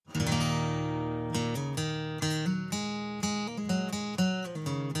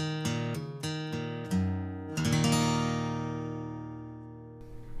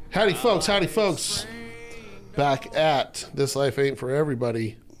Howdy folks. Back at This Life Ain't For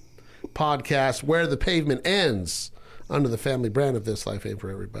Everybody podcast, where the pavement ends, under the family brand of This Life Ain't For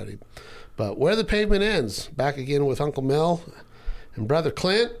Everybody. But where the pavement ends, back again with Uncle Mel and Brother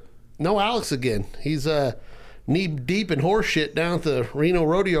Clint. No Alex again. He's knee deep in horse shit down at the Reno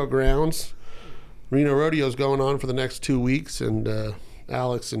Rodeo grounds. Reno Rodeo's going on for the next 2 weeks, and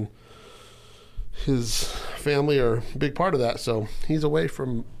Alex and his family are a big part of that, so he's away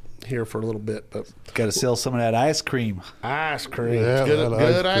from here for a little bit. But got to sell some of that ice cream. Ice cream. Yeah,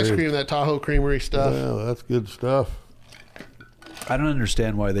 good ice cream, that Tahoe Creamery stuff. Yeah, that's good stuff. I don't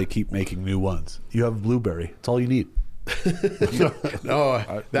understand why they keep making new ones. You have blueberry. That's all you need. No,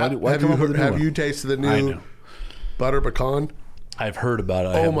 have you tasted the new butter pecan? I've heard about it.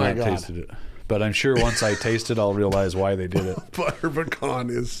 I have not tasted it. But I'm sure once I taste it, I'll realize why they did it. Butter pecan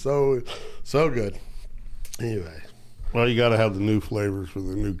is so good. Anyway. Well, you got to have the new flavors for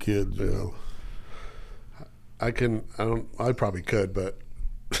the new kids, you know. I probably could, but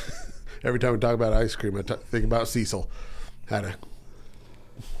every time we talk about ice cream, I think about Cecil. Had a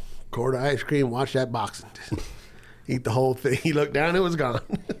quart of ice cream, watch that box, eat the whole thing. He looked down, it was gone.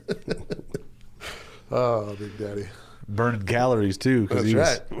 Oh, Big Daddy. Burning calories, too, because he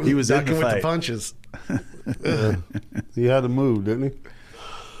was ducking in the with fight. the punches. He had to move, didn't he?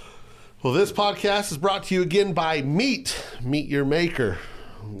 Well, this podcast is brought to you again by Meat Your Maker.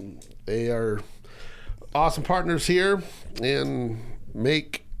 They are awesome partners here and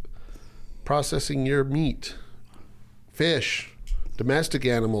make processing your meat, fish, domestic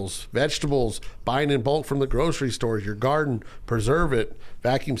animals, vegetables, buying in bulk from the grocery stores, your garden, preserve it,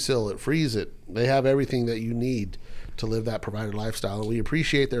 vacuum seal it, freeze it. They have everything that you need to live that provided lifestyle, and we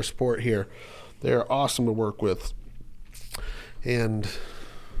appreciate their support here. They're awesome to work with, and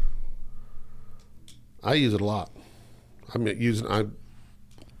I use it a lot.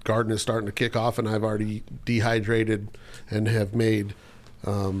 Garden is starting to kick off, and I've already dehydrated and have made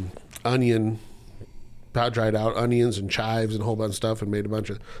dried out onions and chives and a whole bunch of stuff, and made a bunch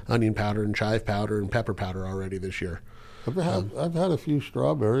of onion powder and chive powder and pepper powder already this year. I've had a few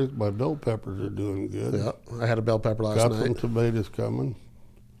strawberries. My bell peppers are doing good. Yeah, I had a bell pepper last night. Got some tomatoes coming.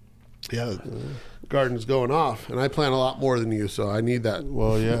 Yeah, garden's going off, and I plant a lot more than you, so I need that.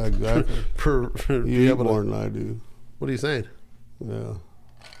 Well, yeah, exactly. You eat more than I do. What are you saying? Yeah.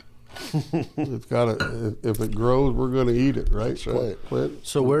 It's got to. If it grows, we're going to eat it, right? That's right. Clint?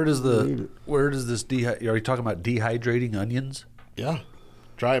 So where does this are you talking about dehydrating onions? Yeah,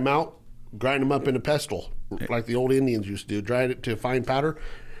 dry them out, grind them up in a pestle, like the old Indians used to do. Dry it to fine powder,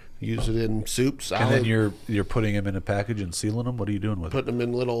 use it in soup, salad. And then you're putting them in a package and sealing them. What are you doing with them? Putting them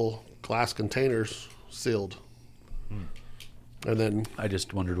in little glass containers, sealed. And then I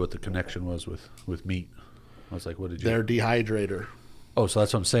just wondered what the connection was with meat. I was like, what did you? Their dehydrator. Oh, so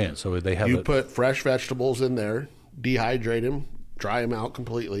that's what I'm saying. So they have. You put fresh vegetables in there, dehydrate them, dry them out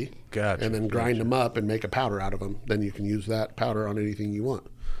completely, and then grind them up and make a powder out of them. Then you can use that powder on anything you want,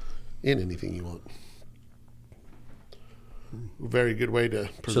 anything you want. Very good way to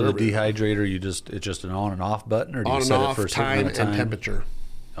preserve it. So the dehydrator, it's just an on and off button, or do you set it for a certain time amount of time? and temperature.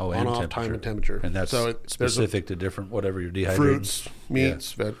 Oh, and temperature. Time and temperature. And that's specific to different whatever you're dehydrating. Fruits,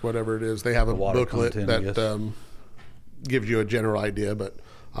 meats, whatever it is. They have a booklet that gives you a general idea, but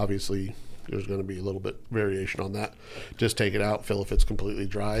obviously there's going to be a little bit variation on that. Just take it out, fill if it's completely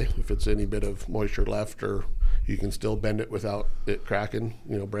dry. If it's any bit of moisture left, or you can still bend it without it cracking,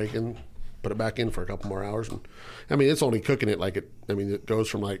 breaking, put it back in for a couple more hours. And it's only cooking it it goes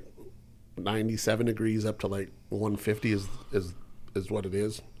from like 97 degrees up to like 150 is what it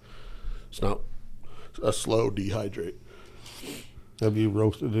is. It's not a slow dehydrate. Have you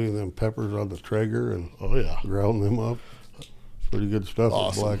roasted any of them peppers on the Traeger and ground them up? Pretty good stuff.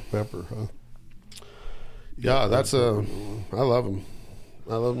 Awesome. With black pepper, huh? Yeah, I love them.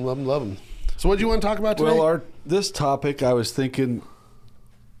 I love them. So what do you want to talk about today? Well, this topic, I was thinking,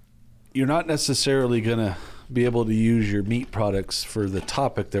 you're not necessarily going to be able to use your meat products for the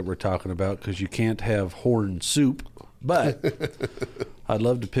topic that we're talking about, because you can't have horn soup. But I'd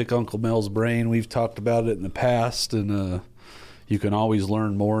love to pick Uncle Mel's brain. We've talked about it in the past, and you can always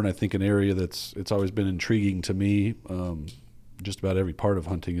learn more. And I think an area it's always been intriguing to me. Just about every part of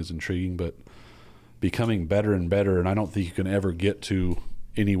hunting is intriguing, but becoming better and better. And I don't think you can ever get to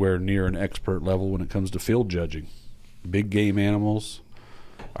anywhere near an expert level when it comes to field judging. Big game animals,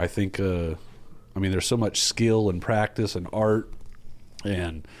 I think, there's so much skill and practice and art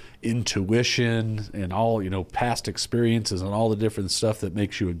and intuition and all, past experiences and all the different stuff that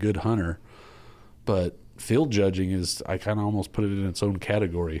makes you a good hunter. But field judging I kind of almost put it in its own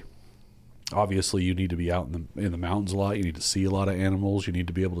category. obviously you need to be out in the mountains a lot. You need to see a lot of animals. You need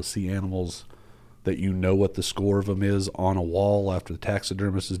to be able to see animals that you know what the score of them is on a wall after the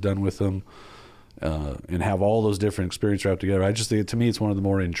taxidermist is done with them, and have all those different experiences wrapped together. I just think, to me, it's one of the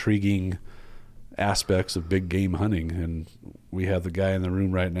more intriguing aspects of big game hunting. And we have the guy in the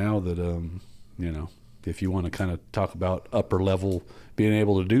room right now that, if you want to kind of talk about upper level being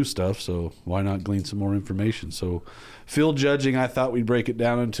able to do stuff, so why not glean some more information? So field judging, I thought we'd break it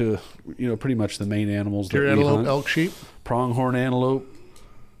down into, pretty much the main animals. Deer, antelope, elk, sheep, pronghorn antelope,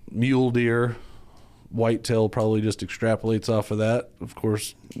 mule deer, whitetail probably just extrapolates off of that. Of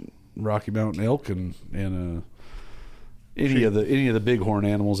course, Rocky Mountain elk and any of the bighorn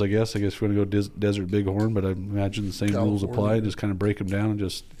animals. I guess we're going to go desert bighorn, but I imagine the same rules apply. Just kind of break them down and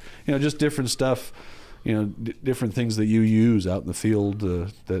just different stuff. Different things that you use out in the field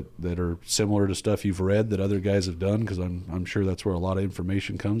that are similar to stuff you've read that other guys have done. Because I'm sure that's where a lot of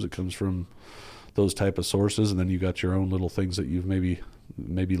information comes. It comes from those type of sources, and then you got your own little things that you've maybe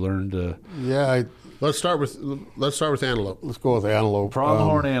learned. Let's start with antelope. Let's go with antelope.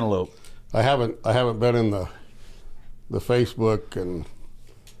 Pronghorn antelope. I haven't been in the Facebook and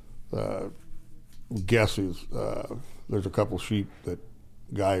guesses. There's a couple sheep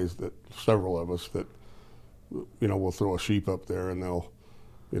several of us that we'll throw a sheep up there and they'll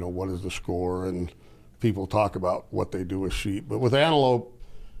what is the score, and people talk about what they do with sheep. But with antelope,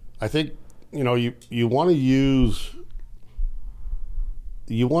 I think you want to use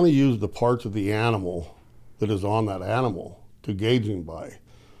the parts of the animal that is on that animal to gauging by.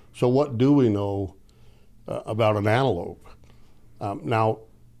 So what do we know about an antelope? Now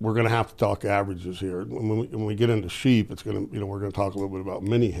we're going to have to talk averages here. When we get into sheep, we're going to talk a little bit about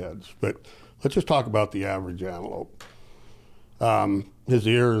mini heads. But let's just talk about the average antelope. His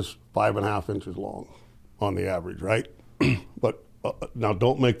ear is 5.5 inches long on the average, right? But now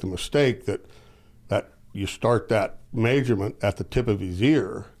don't make the mistake that you start that measurement at the tip of his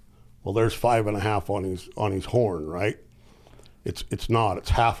ear. Well, there's 5.5 on his horn, right? It's not.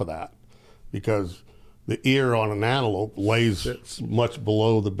 It's half of that, because the ear on an antelope lays much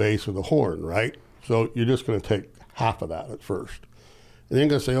below the base of the horn, right? So you're just going to take half of that at first. And then you're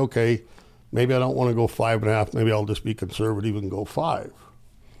going to say, okay, maybe I don't want to go 5.5. Maybe I'll just be conservative and go 5.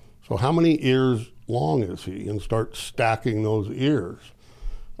 So how many ears long is he? And start stacking those ears.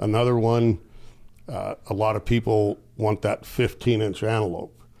 Another one, a lot of people want that 15-inch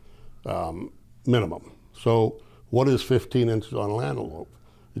antelope minimum. So what is 15 inches on an antelope?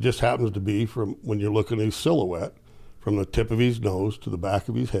 It just happens to be, from when you're looking at his silhouette, from the tip of his nose to the back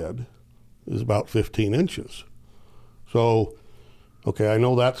of his head is about 15 inches. So, okay, I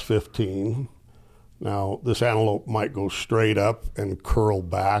know that's 15. Now, this antelope might go straight up and curl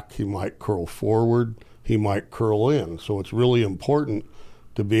back. He might curl forward. He might curl in. So it's really important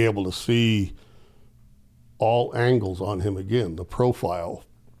to be able to see all angles on him again. The profile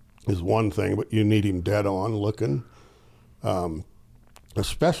is one thing, but you need him dead on looking.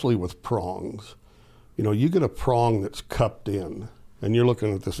 Especially with prongs. You get a prong that's cupped in, and you're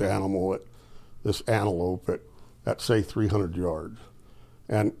looking at this antelope at say 300 yards,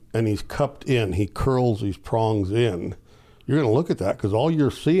 and he's cupped in. He curls these prongs in. You're going to look at that because all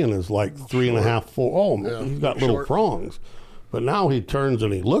you're seeing is like 3.5, 4. Oh, yeah, he's got little prongs. But now he turns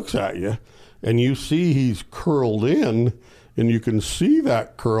and he looks at you, and you see he's curled in, and you can see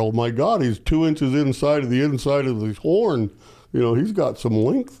that curl. My God, he's 2 inches inside of his horn. He's got some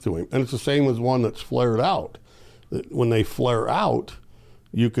length to him. And it's the same as one that's flared out. When they flare out,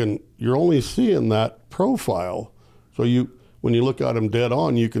 you're only seeing that profile. So when you look at him dead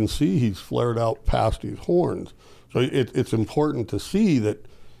on, you can see he's flared out past his horns. So it's important to see that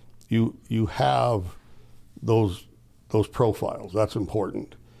you have those profiles. That's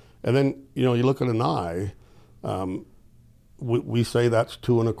important. And then, you look at an eye, we say that's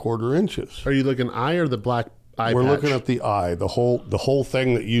 2.25 inches. Are you looking eye or the black eye We're patch? looking at the eye, the whole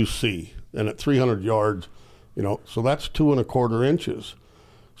thing that you see. And at 300 yards, so that's 2.25 inches.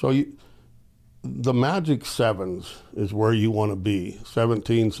 So the magic 7s is where you want to be.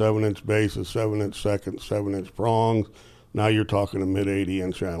 17 7-inch bases, 7-inch seconds, 7-inch prongs. Now you're talking a mid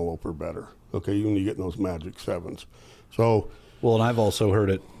 80-inch antelope or better. Okay, when you get those magic 7s. So, well, and I've also heard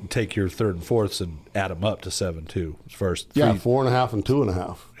it take your 3rd and 4ths and add them up to 7 too. First, 4.5 and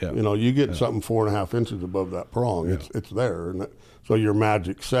 2.5. Yeah. You get something 4.5 inches above that prong. Yeah. It's there, and so your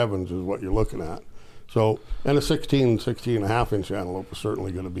magic 7s is what you're looking at. So, and a 16.5 inch antelope is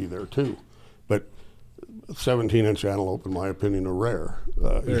certainly going to be there too, but 17-inch antelope, in my opinion, are rare.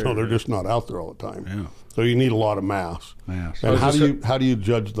 They're just not out there all the time. Yeah. So you need a lot of mass. And how do you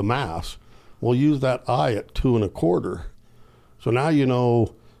judge the mass? Well, use that eye at 2.25. So now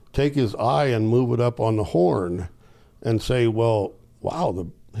take his eye and move it up on the horn and say, well, wow,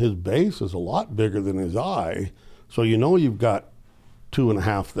 his base is a lot bigger than his eye. So you've got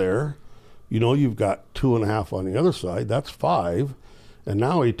 2.5 there. You've got 2.5 on the other side. That's 5. And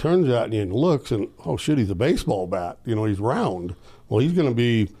now he turns out and he looks and, oh, shit, he's a baseball bat. He's round. Well, he's going to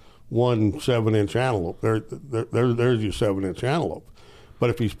be 1 7-inch antelope. There's your 7-inch antelope. But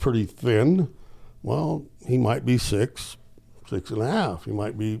if he's pretty thin, well, he might be 6, 6.5. He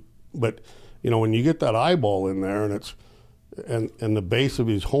might be, but when you get that eyeball in there and the base of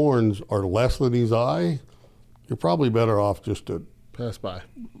his horns are less than his eye, you're probably better off just to pass by,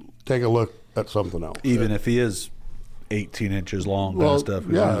 take a look at something else. Even if he is 18 inches long, kind of stuff.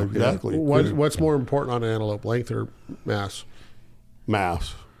 Yeah, exactly. What's more important on an antelope, length or mass?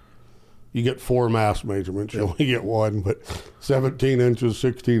 Mass. You get 4 mass measurements. You only get 1, but 17 inches,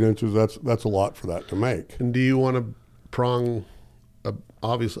 16 inches, that's a lot for that to make. And do you want to prong,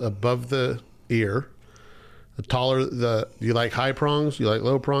 obviously, above the ear? The taller, do you like high prongs? Do you like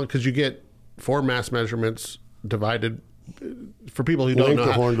low prongs? Because you get 4 mass measurements divided, for people who don't Length know.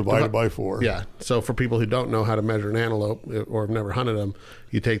 Length of horn divided by 4. Yeah. So for people who don't know how to measure an antelope or have never hunted them,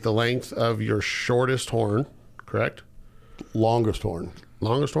 you take the length of your shortest horn, correct? Longest horn.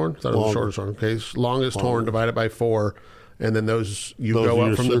 Longest horn? I thought it was the shortest horn. Okay, longest horn divided by 4, and then those go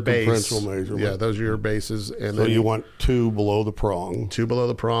up from the base. Measurement. Yeah, those are your bases. And so then you want 2 below the prong. 2 below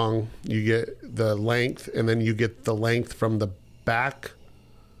the prong. You get the length, and then you get the length from the back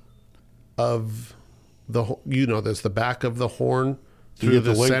of the. There's the back of the horn through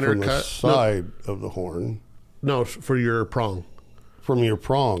the center from cut. The side of the horn. No, for your prong. From your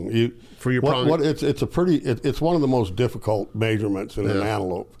prong. Prong. It's one of the most difficult measurements in an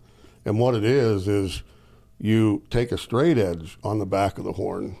antelope. And what it is you take a straight edge on the back of the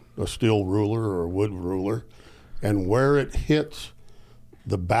horn, a steel ruler or a wood ruler, and where it hits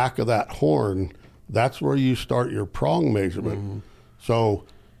the back of that horn, that's where you start your prong measurement. Mm-hmm. So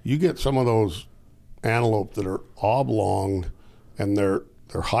you get some of those antelope that are oblong and their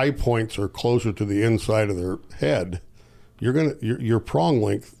high points are closer to the inside of their head. Your prong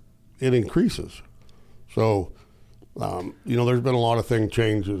length, it increases. So, there's been a lot of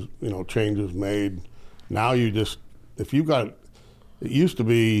changes made. Now if you got, it used to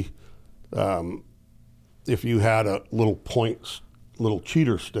be, if you had a little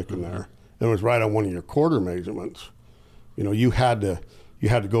cheater stick in there, and it was right on one of your quarter measurements, you had to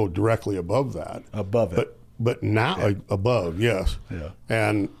go directly above that. Above it. But now, above, yes. Yeah.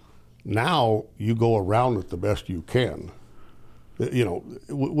 And now you go around it the best you can.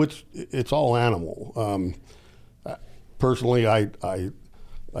 Which it's all animal. Personally, I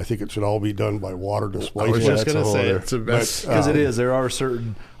think it should all be done by water displacement. I was just going to say it's the best. Because it is. There are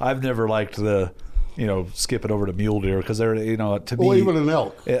certain, I've never liked the, skip it over to mule deer because they're, to me. Well, even an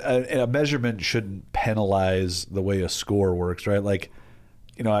elk. A measurement shouldn't penalize the way a score works, right? Like,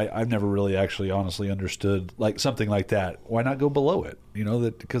 I've never really actually honestly understood like something like that. Why not go below it?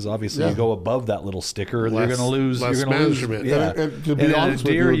 Because obviously you go above that little sticker, you're going to lose. Less you're going to lose. measurement. Yeah. And to be honest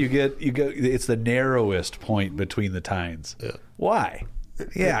a deer, with you, you get it's the narrowest point between the tines. Yeah. Why?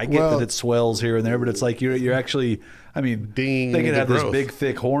 Yeah, I get that it swells here and there, but it's like you're actually. I mean, Ding they can have growth. this big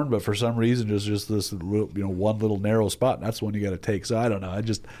thick horn, but for some reason there's just this one little narrow spot. And that's the one you got to take. So I don't know.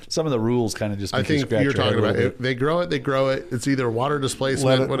 Some of the rules kind of just. I think you're talking about if they grow it. It's either water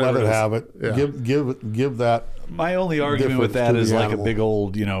displacement, whatever. Let it have it. Yeah. Give that. My only argument with that is like animal. a big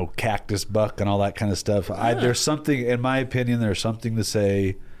old, cactus buck and all that kind of stuff. There's something, in my opinion, there's something to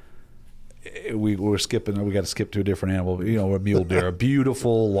say. We're skipping. We got to skip to a different animal. A mule deer, a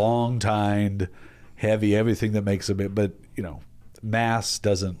beautiful, long-tined, heavy, everything that makes a bit. But mass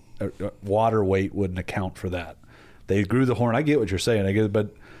doesn't. Water weight wouldn't account for that. They grew the horn. I get what you're saying. I get,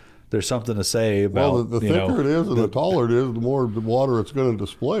 but there's something to say about. Well, the thicker it is and the taller it is, the more the water it's going to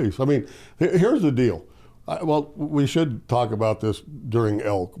displace. I mean, here's the deal. We should talk about this during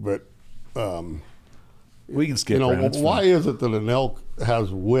elk, but we can skip. Why is it that an elk has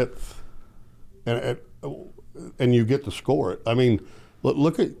width? And you get to score it. I mean,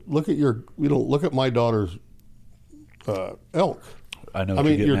 look at my daughter's elk. I know. I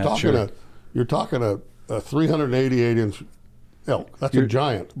mean, you're talking a 388 inch elk. That's a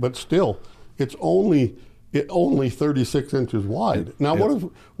giant, but still, it's only 36 inches wide. Now,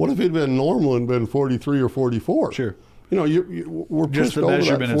 what if it'd been normal and been 43 or 44? Sure. We're just pushed the over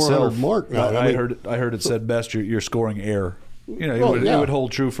measurement that 400 itself. mark now. I heard it said best. You're scoring air. It would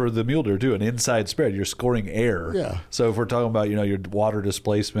hold true for the mule deer too. An inside spread, you're scoring air. Yeah. So if we're talking about your water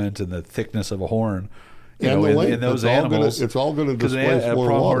displacement and the thickness of a horn, and in those animals, it's all going to displace a more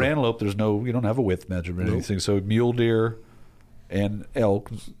pronghorn water. antelope, you don't have a width measurement or anything. So mule deer and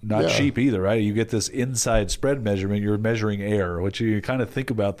elk, not Yeah. sheep either, right? You get this inside spread measurement. You're measuring air, which you kind of think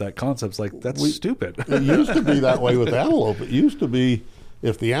about that concept. It's like, that's stupid. It used to be that way with antelope. It used to be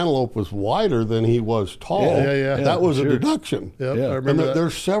if the antelope was wider than he was tall, Yeah. that was sure. a deduction. Yep, Yeah. I And remember that.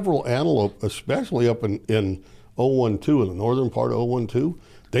 there's several antelope, especially up in 012, in the northern part of 012.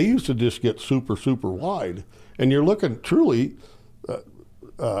 They used to just get super, super wide. And you're looking truly,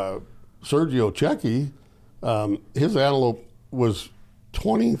 Sergio Cecchi, his antelope was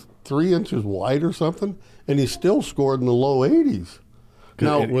 23 inches wide or something, and he still scored in the low 80s.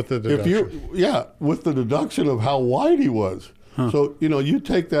 Now, with the if you, with the deduction of how wide he was. So, you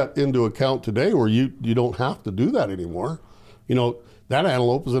take that into account today where you don't have to do that anymore. That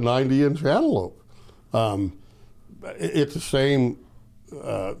antelope is a 90-inch antelope. It's the same,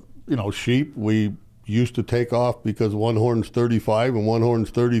 sheep. We used to take off because one horn's 35 and one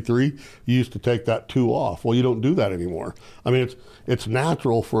horn's 33. You used to take that 2 off. Well, you don't do that anymore. I mean, it's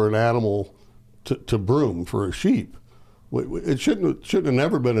natural for an animal to broom for a sheep. It shouldn't have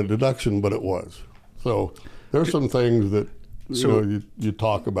never been a deduction, but it was. So there's some things that you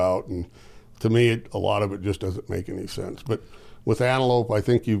talk about, and to me, a lot of it just doesn't make any sense. But with antelope, I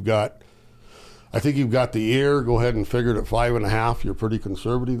think you've got the ear. Go ahead and figure it at 5.5. You're pretty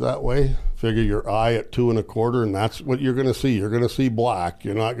conservative that way. Figure your eye at 2.25, and that's what you're going to see. You're going to see black.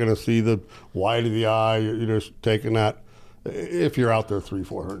 You're not going to see the white of the eye. You're just taking that if you're out there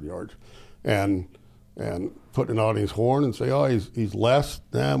 300-400 yards, and putting it on his horn and say, oh, he's less.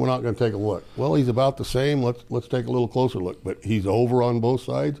 Nah, we're not going to take a look. Well, he's about the same. Let's take a little closer look. But he's over on both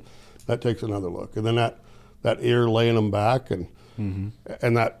sides. That takes another look, and then that ear laying him back, and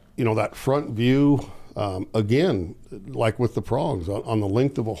that that front view again, like with the prongs on the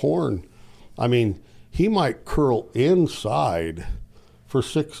length of a horn. I mean, he might curl inside for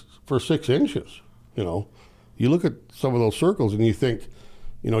 6 inches. You look at some of those circles and you think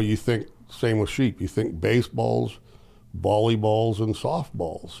same with sheep. You think baseballs, volleyballs, and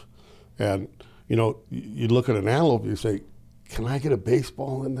softballs. And, you look at an antelope, you say, can I get a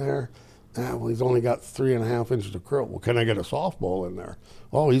baseball in there? Well, he's only got 3.5 inches of curl. Well, can I get a softball in there?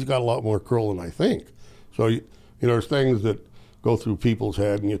 Oh, he's got a lot more curl than I think. So, there's things that go through people's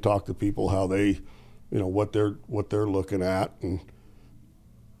head, and you talk to people how they, what they're looking at. And,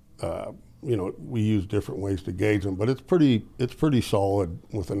 we use different ways to gauge them, but it's pretty solid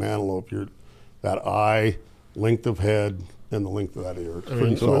with an antelope. That eye, length of head, and the length of that ear. It's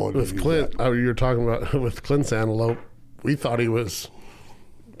pretty solid. With Clint, you're talking about with Clint's antelope, we thought he was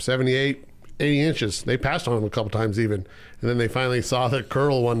 78, 80 inches. They passed on him a couple times even, and then they finally saw the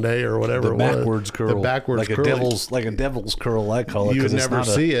curl one day or whatever. The backwards curl, the backwards like curl, a devil's curl. I call it. You would never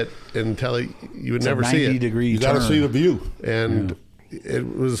see it until you would never see it. 90-degree. You got to see the view, and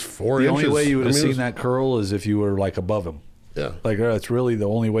it was 4 the inches. only way you would have seen that curl is if you were like above him. Yeah, like that's really the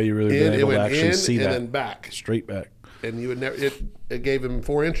only way you really been able to actually see that. And then back, straight back. And you would never. It gave him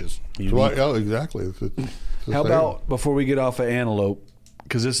 4 inches. Oh, exactly. It's How about before we get off of antelope?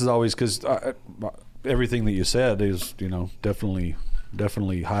 Because this is always everything that you said is definitely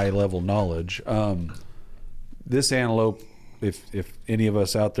high level knowledge. This antelope, if any of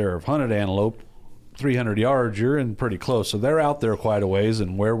us out there have hunted antelope, 300 yards, you're in pretty close. So they're out there quite a ways,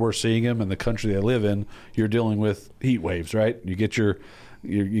 and where we're seeing them and the country they live in, you're dealing with heat waves, right? You get your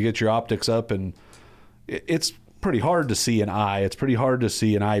optics up, and it's pretty hard to see an eye. It's pretty hard to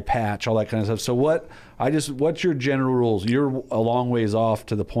see an eye patch, all that kind of stuff. So what's your general rules? You're a long ways off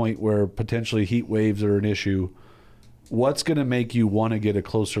to the point where potentially heat waves are an issue. What's going to make you want to get a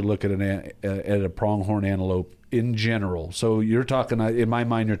closer look at a pronghorn antelope in general? So you're talking, in my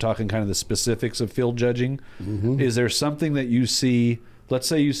mind, you're talking kind of the specifics of field judging. Mm-hmm. Is there something that you see? Let's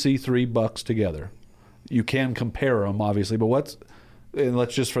say you see 3 bucks together. You can compare them, obviously, but and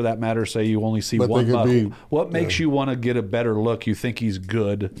let's just for that matter say you only see one buck. What makes you want to get a better look? You think he's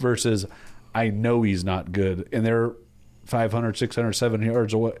good versus I know he's not good, and they're 500, 600, 700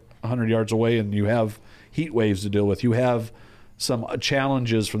 yards away, 100 yards away, and you have heat waves to deal with. You have some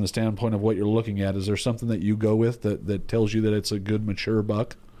challenges from the standpoint of what you're looking at. Is there something that you go with that tells you that it's a good mature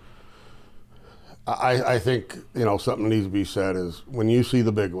buck? I think something needs to be said is when you see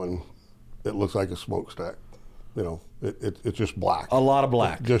the big one, it looks like a smokestack. It's just black. A lot of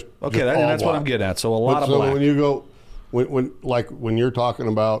black. Just that's black. What I'm getting at. So a lot of black. So when you go, when you're talking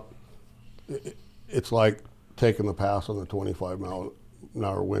about, it's like taking the pass on the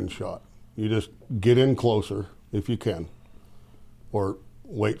 25-mile-an-hour wind shot. You just get in closer if you can, or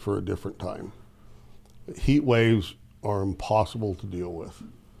wait for a different time. Heat waves are impossible to deal with.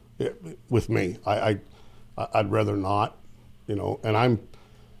 With me, I'd rather not, and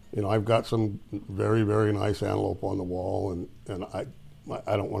I've got some very, very nice antelope on the wall, and I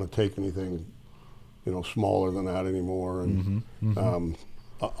don't want to take anything, smaller than that anymore. And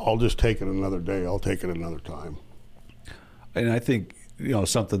I'll just take it another day. I'll take it another time. And I think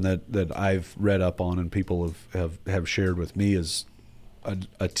something that I've read up on and people have shared with me is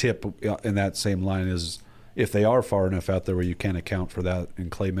a tip in that same line is if they are far enough out there where you can't account for that, and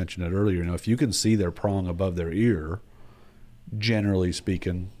Clay mentioned it earlier, if you can see their prong above their ear, generally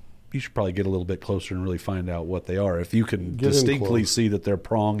speaking, you should probably get a little bit closer and really find out what they are. If you can distinctly see that their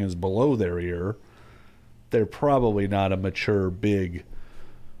prong is below their ear, they're probably not a mature, big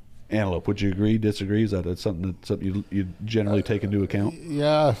antelope. Would you agree, disagree? Is that something you generally take into account?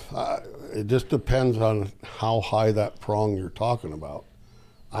 Yeah, it just depends on how high that prong you're talking about.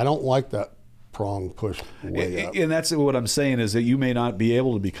 I don't like that prong pushed way up. And that's what I'm saying is that you may not be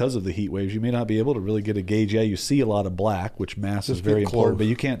able to, because of the heat waves, you may not be able to really get a gauge. Yeah, you see a lot of black, which mass is very important, but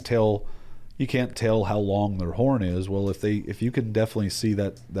you can't tell how long their horn is. Well, if you can definitely see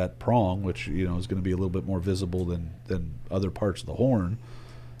that prong, which is going to be a little bit more visible than other parts of the horn,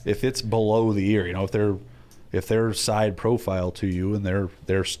 if it's below the ear, if they're side profile to you and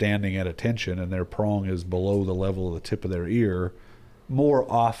they're standing at attention and their prong is below the level of the tip of their ear, more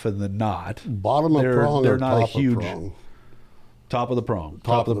often than not, bottom of prong, they're not a huge prong. Top of the prong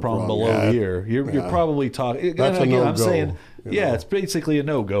below the ear. You're probably talking. That's a no-go. I'm saying, it's basically a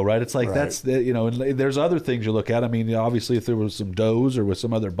no-go, right? It's like right. And there's other things you look at. I mean, obviously, if there was some does or with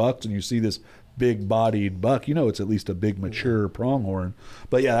some other bucks, and you see this big-bodied buck, it's at least a big mature pronghorn.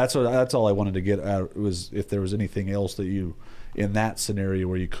 But yeah, that's all I wanted to get at was if there was anything else that you in that scenario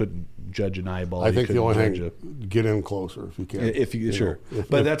where you couldn't judge an eyeball. I think the only thing, get in closer if you can. If you sure,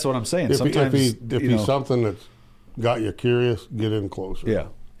 but that's what I'm saying. Sometimes if he's something that's got you curious, get in closer. Yeah,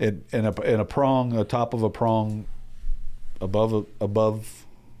 and a prong, the top of a prong, above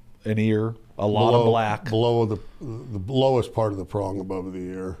an ear, lot of black below the lowest part of the prong above the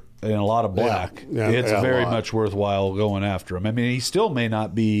ear, and a lot of black. It's very much worthwhile going after him. I mean, he still may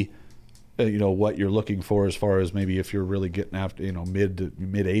not be, what you're looking for as far as maybe if you're really getting after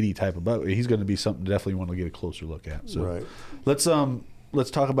mid 80 type of buck. He's going to be something definitely you want to get a closer look at. So right. Let's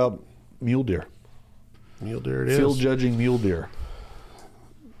talk about mule deer. Mule deer, it is. Field judging mule deer.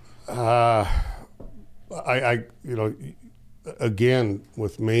 Again,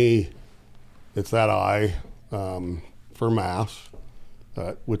 with me, it's that eye for mass,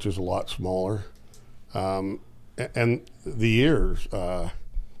 which is a lot smaller, and the ears.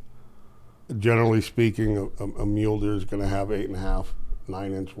 Generally speaking, a mule deer is going to have 8.5,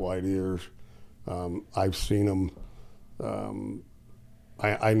 9-inch wide ears. I've seen them.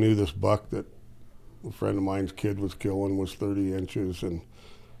 I knew this buck that a friend of mine's kid was killing was 30 inches, and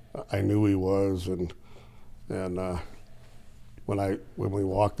I knew he was. And when we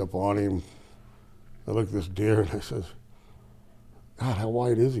walked up on him, I looked at this deer and I says, "God, how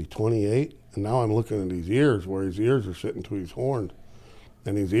wide is he? 28?" And now I'm looking at his ears, where his ears are sitting to his horn.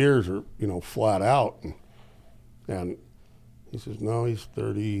 And his ears are, flat out. And he says, "No, he's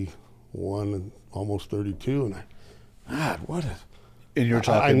 31 and almost 32. And God, what is? And you're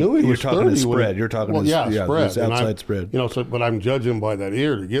talking. I knew he was talking 30 his spread. You're talking his spread. His outside spread. But I'm judging by that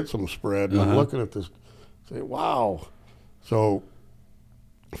ear to get some spread. And I'm looking at this, say, wow. So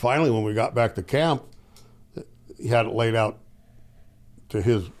finally, when we got back to camp, he had it laid out to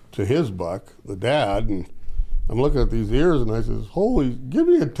his buck, the dad, and I'm looking at these ears, and I says, "Holy, give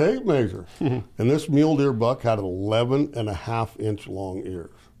me a tape measure." And this mule deer buck had 11.5-inch long ears.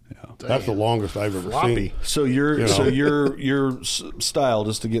 Yeah. That's the longest I've ever seen. So your style,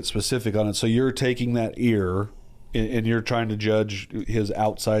 just to get specific on it, so you're taking that ear and you're trying to judge his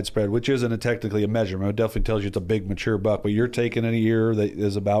outside spread, which isn't technically a measurement. It definitely tells you it's a big mature buck, but you're taking an ear that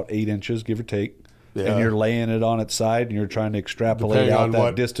is about 8 inches, give or take. Yeah. And you're laying it on its side, and you're trying to extrapolate out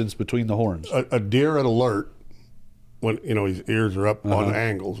that distance between the horns. A deer at alert, when his ears are up on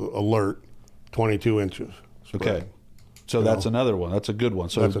angles, alert, 22 inches spread. Okay, so that's another one. That's a good one.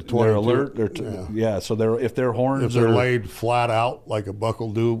 So that's a 22, they're alert. So if their horns are laid flat out like a buck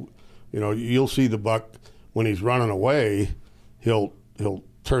will do, you'll see the buck when he's running away. He'll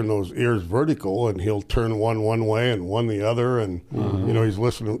turn those ears vertical, and he'll turn one way and one the other, and he's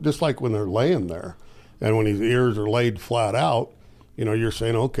listening, just like when they're laying there. And when his ears are laid flat out, you're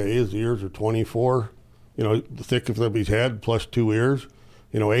saying, okay, his ears are 24. The thickness of his head plus 2 ears.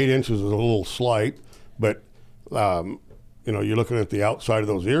 8 inches is a little slight, but you're looking at the outside of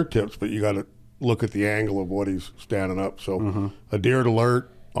those ear tips, but you got to look at the angle of what he's standing up. So a deer at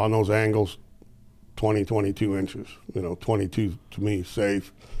alert on those angles, 20, 22 inches. 22 to me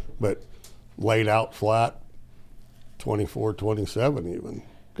safe, but laid out flat, 24, 27 even.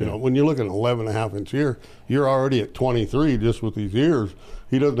 You know, when you look at an 11.5-inch ear, you're already at 23 just with these ears.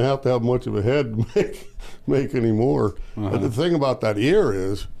 He doesn't have to have much of a head to make any more. But the thing about that ear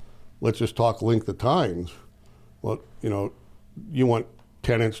is, let's just talk length of tines. Well, you know, you want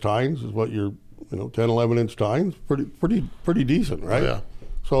 10-inch tines is what you're, 10, 11-inch tines, pretty decent, right? Yeah.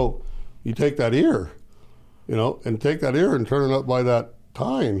 So you take that ear, and take that ear and turn it up by that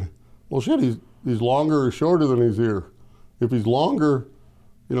tine. Well, shit, he's longer or shorter than his ear. If he's longer,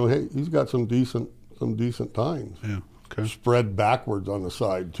 hey, he's got some decent tines. Yeah. Okay. Spread backwards on the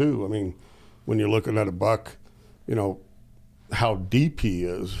side too. I mean, when you're looking at a buck, how deep he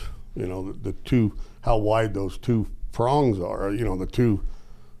is. The two, how wide those two prongs are. The 2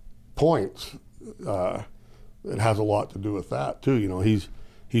 points. It has a lot to do with that too.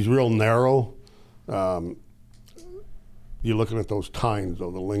 He's real narrow. You're looking at those tines, though,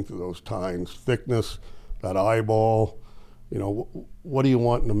 the length of those tines, thickness, that eyeball. What do you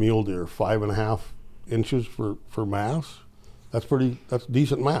want in a mule deer? 5.5 inches for mass? That's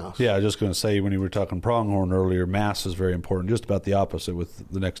decent mass. Yeah, I was just going to say, when you were talking pronghorn earlier, mass is very important. Just about the opposite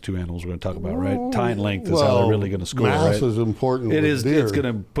with the next two animals we're going to talk about, right? Tine length is how they're really going to score, mass right? is important. It with is. deer. It's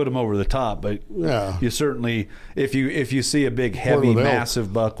going to put them over the top, but yeah, you certainly, if you see a big, heavy,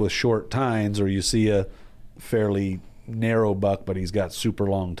 massive buck with short tines, or you see a fairly narrow buck but he's got super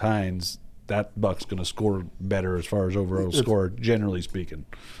long tines, that buck's going to score better as far as overall score, generally speaking.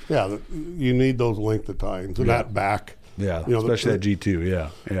 Yeah, you need those length of tines and that back. Yeah, especially that G2. Yeah.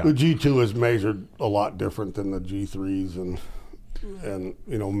 The G2 is measured a lot different than the G3s, and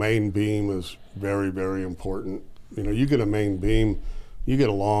main beam is very, very important. You get a main beam, you get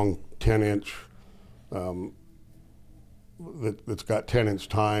a long 10-inch that's got 10-inch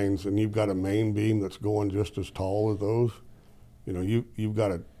tines, and you've got a main beam that's going just as tall as those. You've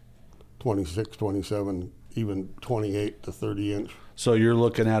got a 26, 27, even 28 to 30 inch. So you're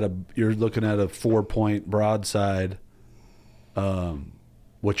looking at a 4-point broadside.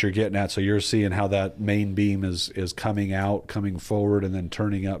 What you're getting at, so you're seeing how that main beam is coming forward and then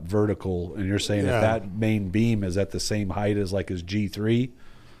turning up vertical, and you're saying if that main beam is at the same height as like his G3,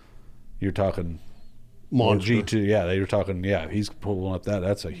 you're talking monster. G2. Yeah, you're talking. Yeah, he's pulling up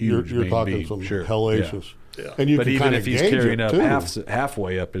that's a huge. You're main talking beam. some Sure. hellacious. Yeah. And you but can even if he's carrying up too.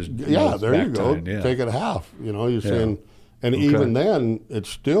 halfway up his there back you go. tine, yeah. Take it half. You're saying, and even then, it's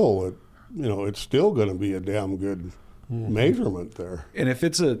still it's still going to be a damn good measurement there. And if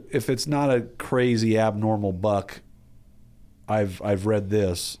it's not a crazy abnormal buck, I've read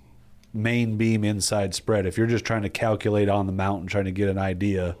this main beam inside spread. If you're just trying to calculate on the mountain, trying to get an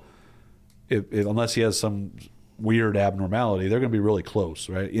idea, unless he has some weird abnormality, they're going to be really close,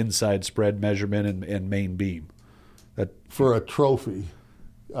 right? Inside spread measurement and main beam. That for a trophy,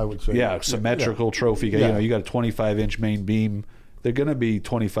 I would say. Yeah, symmetrical trophy. Yeah. You got a 25-inch main beam. They're going to be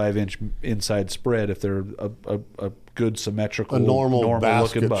 25-inch inside spread if they're a good symmetrical, a normal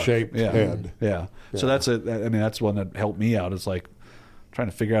looking buck. basket-shaped head. Yeah. So that's one that helped me out. It's like trying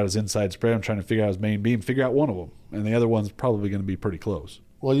to figure out his inside spread. I'm trying to figure out his main beam. Figure out one of them, and the other one's probably going to be pretty close.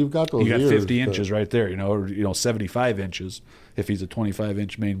 Well, you've got those. You got ears 50 inches right there, or 75 inches if he's a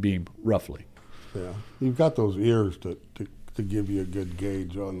 25-inch main beam, roughly. Yeah, you've got those ears to give you a good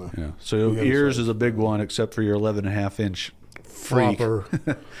gauge on the. Yeah. So the ears inside. is a big one, except for your 11.5-inch freak. Flopper.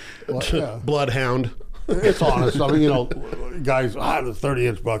 Well, yeah. Bloodhound. It's honest. I mean, guys, the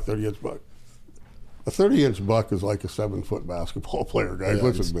 30-inch buck. A 30-inch buck is like a 7-foot basketball player, guys. Yeah,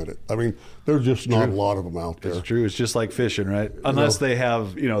 Let's admit it. I mean, there's just not a lot of them out there. It's true. It's just like fishing, right? Unless they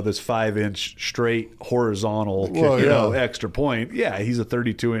have, this 5-inch straight horizontal, extra point. Yeah, he's a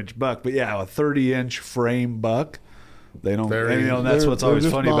 32-inch buck. But yeah, a 30-inch frame buck, they don't. And that's what's always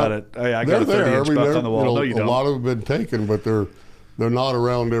funny about it. Oh, yeah, I got a 30-inch buck on the wall. No, you don't. A lot of them have been taken, but they're not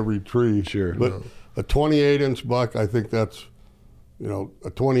around every tree. Sure. But a 28-inch buck, I think that's. A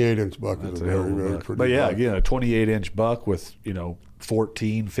 28-inch buck is a very, very pretty But yeah, buck. again, a 28-inch buck with,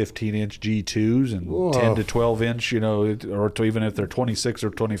 14, 15-inch G2s and 10 to 12-inch, or even if they're 26 or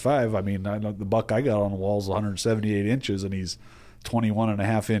 25. I mean, I know the buck I got on the wall is 178 inches, and he's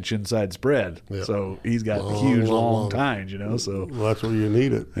 21.5-inch inside spread. Yeah. So he's got huge, long tines, So well, that's where you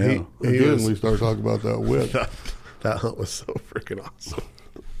need it. Yeah. Again, we start talking about that width. That hunt was so freaking awesome.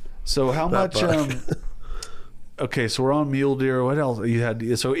 So how much... Okay, so we're on mule deer. What else you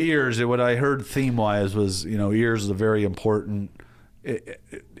had? So ears. What I heard theme wise was ears is a very important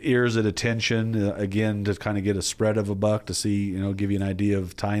ears at attention again to kind of get a spread of a buck to see give you an idea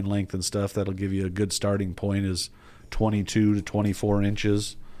of tine length and stuff. That'll give you a good starting point is 22 to 24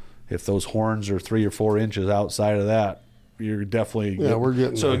 inches. If those horns are 3 or 4 inches outside of that, you're definitely we're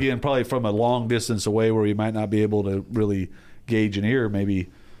getting so there. Again, probably from a long distance away where you might not be able to really gauge an ear,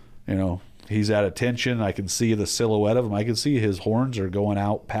 maybe You know, he's at attention. I can see the silhouette of him. I can see his horns are going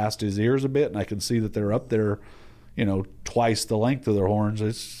out past his ears a bit, and I can see that they're up there, you know, twice the length of their horns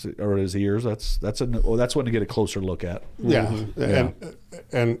or his ears. That's one to get a closer look at. Yeah,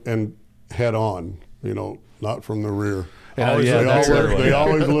 and head on. You know, not from the rear. They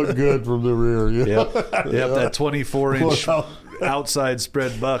always look good from the rear. Yep, that 24-inch outside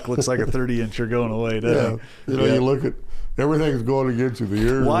spread buck looks like a 30-incher going away. Yeah, you look at everything's going against you. The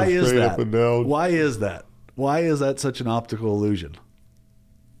ears Why are is straight that? up and down. Why is that? Why is that such an optical illusion?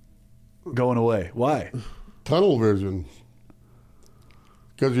 Going away. Why? Tunnel vision.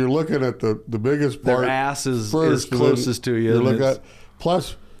 Because you're looking at the biggest part. Their ass is first, closest to you. You look at,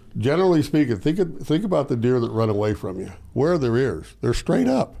 plus, generally speaking, think about the deer that run away from you. Where are their ears? They're straight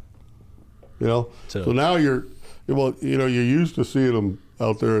up. You know. So now you're used to seeing them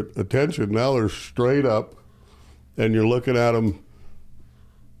out there at attention. Now they're straight up, and you're looking at them.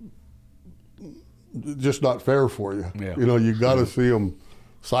 Just not fair for you. Yeah. You know, you got to see them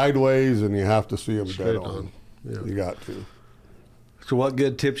sideways, and you have to see them Straight dead on. Yeah. You got to. So what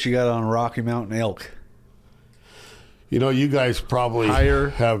good tips you got on Rocky Mountain elk? You know, you guys probably Hire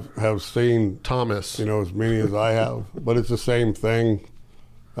have seen Thomas. You know, as many as I have, but it's the same thing.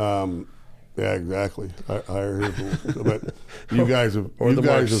 Yeah, exactly. Hire him, but you guys have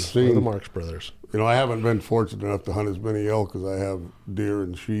seen the Marks brothers. You know, I haven't been fortunate enough to hunt as many elk as I have deer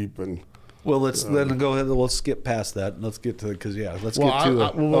and sheep and. Well, let's then go ahead. Let's skip past that. Let's get to let's get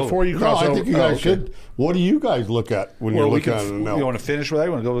to before you cross over. I think you guys should. What do you guys look at when you're looking at an elk? You want to finish with that?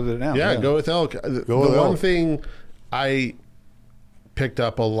 You want to go with it now? Yeah, go with elk. The one thing I picked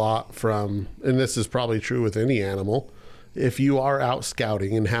up a lot from, and this is probably true with any animal, if you are out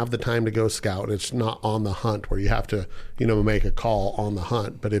scouting and have the time to go scout, it's not on the hunt where you have to, make a call on the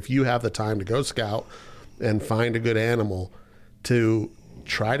hunt. But if you have the time to go scout and find a good animal, to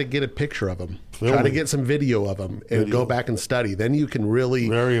try to get a picture of them, try to get some video of them, and go back and study. Then you can really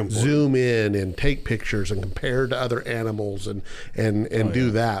zoom in and take pictures and compare to other animals and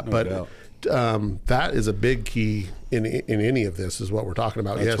do that. But that is a big key in any of this, is what we're talking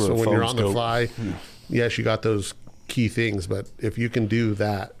about. Yes, so when you're on the fly, yes, you got those key things. But if you can do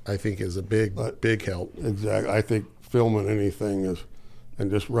that, I think is a big help. Exactly. I think filming anything is,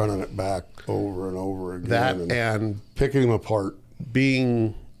 and just running it back over and over again. That and picking them apart.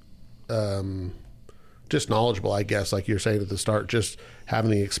 Being just knowledgeable, I guess, like you're saying at the start, just having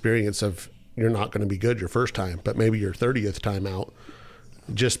the experience of you're not going to be good your first time, but maybe your 30th time out,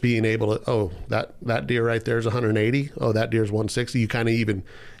 just being able to, that deer right there is 180. Oh, that deer's 160. You kind of even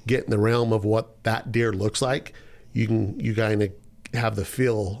get in the realm of what that deer looks like. You kind of have the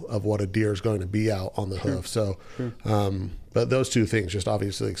feel of what a deer is going to be out on the hoof. So, but those two things, just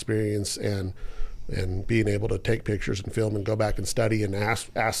obviously experience and being able to take pictures and film and go back and study and ask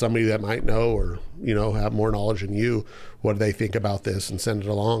somebody that might know or have more knowledge than you, what do they think about this, and send it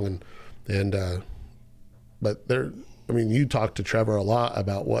along. But you talked to Trevor a lot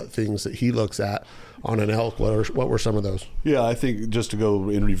about what things that he looks at on an elk. What were some of those? Yeah, I think just to go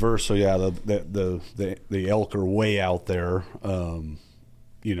in reverse. So yeah, the elk are way out there.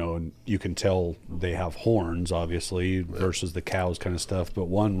 And you can tell they have horns, obviously, versus the cows kind of stuff. But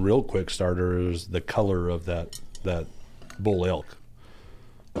one real quick starter is the color of that bull elk.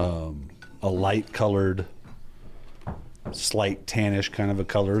 A light colored, slight tannish kind of a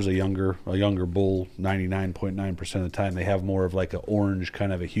color is a younger bull. 99.9% of the time, they have more of like an orange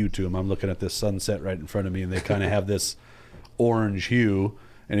kind of a hue to them. I'm looking at this sunset right in front of me, and they kind of have this orange hue.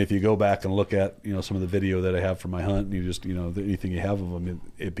 And if you go back and look at some of the video that I have from my hunt, and you just anything you have of them,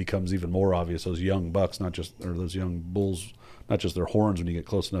 it becomes even more obvious. Those young bucks, those young bulls, not just their horns when you get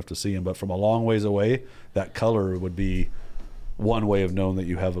close enough to see them, but from a long ways away, that color would be one way of knowing that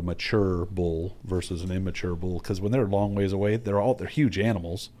you have a mature bull versus an immature bull. Because when they're a long ways away, they're huge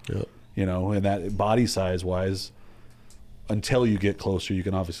animals. Yep. And that body size wise, until you get closer, you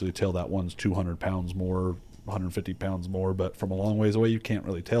can obviously tell that one's 200 pounds more. 150 pounds more, but from a long ways away you can't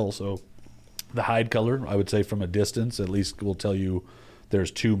really tell. So the hide color, I would say from a distance at least, will tell you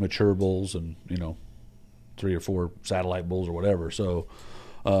there's 2 mature bulls and 3 or 4 satellite bulls or whatever. So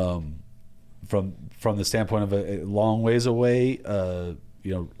from the standpoint of a long ways away,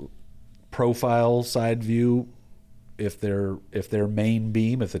 profile side view, if their main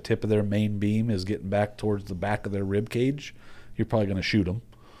beam, if the tip of their main beam is getting back towards the back of their rib cage, you're probably going to shoot them.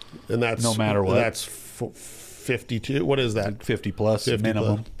 And that's no matter what. That's 52. What is that? 50 plus 50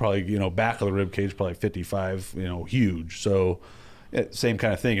 minimum. plus. Probably back of the rib cage probably 55. Huge. So same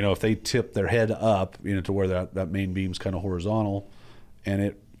kind of thing. If they tip their head up, to where that main beam's kind of horizontal,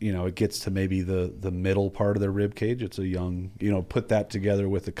 and it gets to maybe the middle part of their rib cage. It's a young, put that together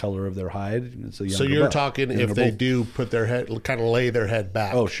with the color of their hide. It's a So younger you're buck, talking younger if they bull. do put their head, kind of lay their head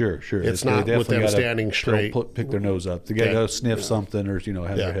back. Oh, sure. It's They not with definitely them gotta standing straight. Pick their nose up. They got to go sniff something or,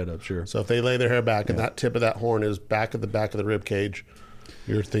 have their head up, sure. So if they lay their hair back and that tip of that horn is back of the rib cage,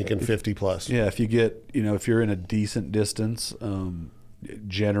 you're thinking 50 plus. Yeah, if you get, if you're in a decent distance,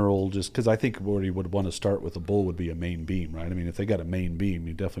 general, just because I think where you would want to start with a bull would be a main beam, right? I mean, if they got a main beam,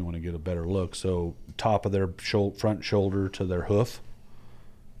 you definitely want to get a better look. So top of their front shoulder to their hoof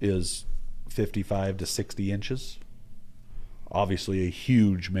is 55 to 60 inches. Obviously a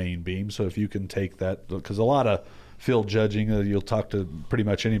huge main beam. So if you can take that, because a lot of field judging, you'll talk to pretty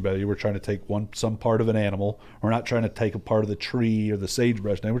much anybody. We're trying to take some part of an animal. We're not trying to take a part of the tree or the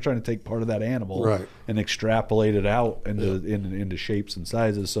sagebrush. Now we're trying to take part of that animal Right. and extrapolate it out into shapes and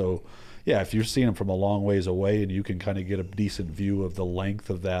sizes. So, yeah, if you're seeing them from a long ways away and you can kind of get a decent view of the length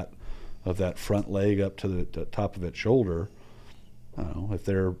of that front leg up to the top of its shoulder, I don't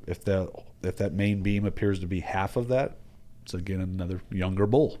know if that main beam appears to be half of that, it's again another younger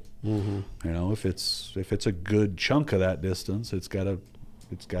bull. Mm-hmm. If it's a good chunk of that distance, it's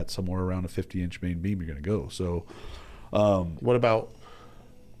got somewhere around a 50-inch main beam you're going to go. So, What about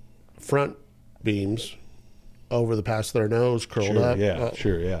front beams over the past of their nose, curled up?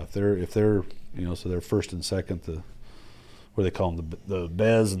 Sure. If they're so they're first and second, what do they call them, the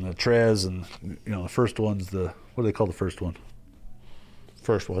bez and the trez, and the first one's what do they call the first one?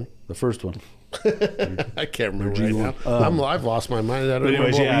 First one. The first one. I can't remember right now. I've lost my mind. I don't But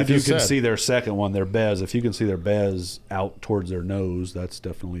anyways, remember what if you just can said. see their second one, their bez. If you can see their bez out towards their nose, that's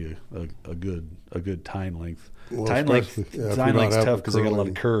definitely a good tine length. Well, Tine length, especially, if tine you're not length's having tough because they got a lot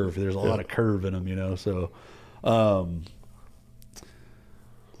of curling. curve. There's a lot of curve in them, So,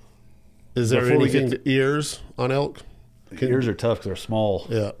 Is there before we anything get to ears on elk? ears are tough because they're small.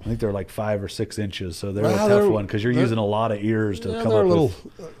 Yeah. I think they're like 5 or 6 inches, so they're Well, a tough they're- one because you're they're- using a lot of ears to come they're up a little,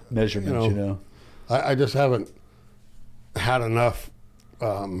 with measurements. I just haven't had enough.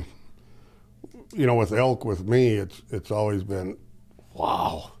 With elk, with me, it's always been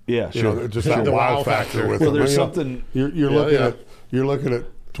wow. Yeah, sure. Just that The wow wow factor factor. with Well, them. there's You know, something- You're looking at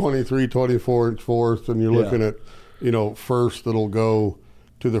 23, 24 inch fourths, and you're looking at first that'll go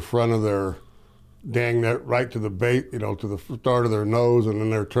to the front of their dang that right to the bait, to the start of their nose, and then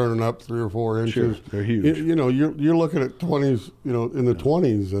they're turning up 3 or 4 inches. Sure, they're huge. You're looking at 20s, in the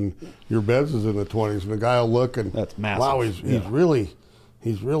 20s, and your bez is in the 20s, and the guy will look and That's massive. wow, he's really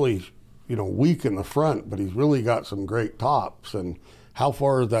weak in the front, but he's really got some great tops. And how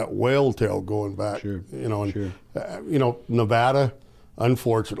far is that whale tail going back? Sure, Nevada,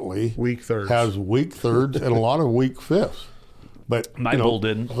 unfortunately, Weak thirds. has weak thirds and a lot of weak fifths. But My bull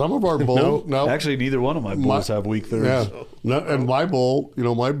didn't. Some of our bulls, no, Actually, neither one of my bulls have weak thirds. yeah. No, and my bull,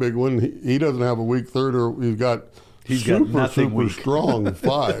 my big one, he doesn't have a weak third, or he's got nothing super weak. strong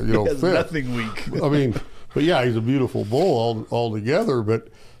five, He has fifth. nothing weak. I mean, but yeah, he's a beautiful bull altogether, but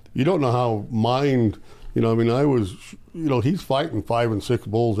you don't know how I was, he's fighting 5 and 6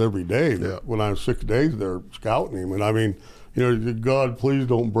 bulls every day. Yeah. When I was 6 days there scouting him, and I mean, God, please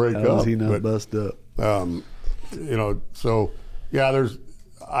don't break How up. does he not But, bust up? so yeah,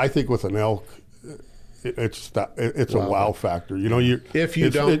 I think with an elk, it's a wow factor.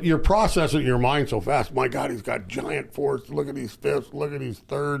 You're processing in your mind so fast. My God, he's got giant fourths. Look at these fifths. Look at these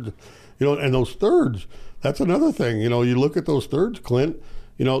thirds. And those thirds. That's another thing. You look at those thirds, Clint.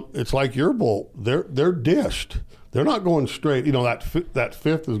 It's like your bull. They're dished. They're not going straight. That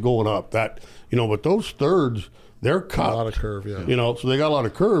fifth is going up. But those thirds, they're cut. A lot of curve, yeah. So they got a lot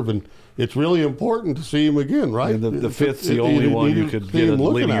of curve, and it's really important to see him again, right? And the fifth's the only one you could get a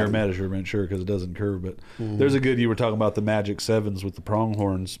linear measure. measurement, sure, because it doesn't curve. But there's a good. You were talking about the Magic 7s with the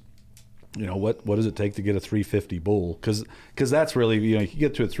pronghorns. What does it take to get a 350 bull? Because that's really you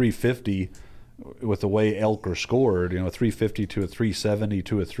get to a 350 with the way elk are scored. A 350 to a 370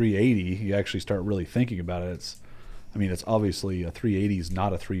 to a 380. You actually start really thinking about it. It's obviously a 380 is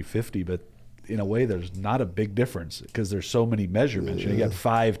not a 350, but in a way, there's not a big difference because there's so many measurements. You got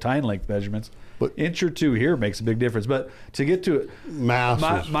 5 tine length measurements. But inch or 2 here makes a big difference. But to get to it,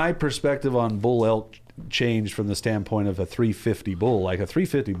 my perspective on bull elk changed from the standpoint of a 350 bull. Like a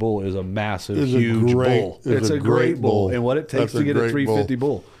 350 bull is a massive, huge bull. It's a great bull. And what it takes to get a 350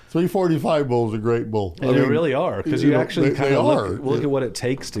 bull. 345 bull is a great bull. And they really are, because you actually kind of look are. at what it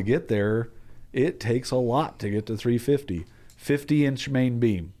takes to get there. It takes a lot to get to 350. 50-inch main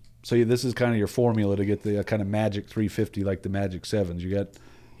beam. So this is kind of your formula to get the kind of magic 350 like the Magic 7s. You got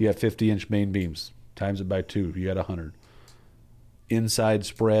 50-inch main beams. Times it by 2. You got 100. Inside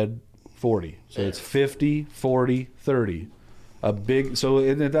spread, 40. So it's 50, 40, 30. a big, so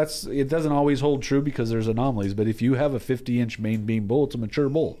it doesn't always hold true because there's anomalies, but if you have a 50-inch main beam bull, it's a mature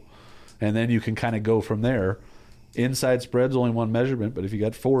bull. And then you can kind of go from there. Inside spread's only one measurement, but if you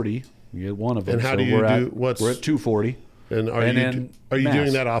got 40, you get one of them. And how so do you we're do, at 240. And are you mass.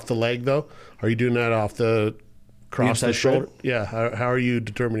 doing that off the leg, though? Are you doing that off the cross inside the shoulder? spread? Yeah. How are you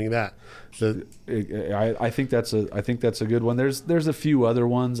determining that? I think that's a good one. There's a few other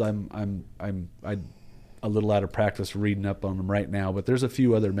ones. I'm a little out of practice reading up on them right now, but there's a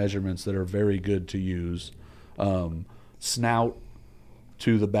few other measurements that are very good to use. Snout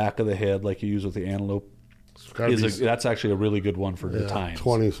to the back of the head, like you use with the antelope, that's actually a really good one for the tines.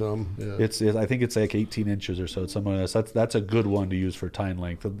 20-some. Yeah. I think it's like 18 inches or so. It's something like that. That's a good one to use for tine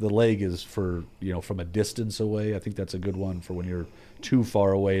length. The leg is for, from a distance away. I think that's a good one for when you're too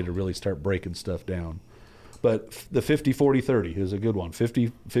far away to really start breaking stuff down. But the 50, 40, 30 is a good one.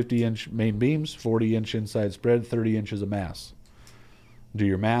 50-inch main beams, 40-inch inside spread, 30 inches of mass. Do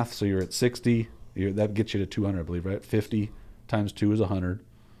your math. So you're at 60. That gets you to 200, I believe, right? 50 times 2 is 100.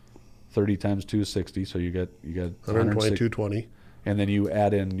 30 times 2 is 60. So you got 120, 220. And then you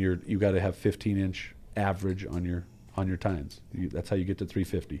add in you got to have 15-inch average on your tines. That's how you get to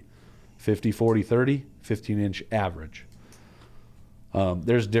 350. 50, 40, 30, 15-inch average.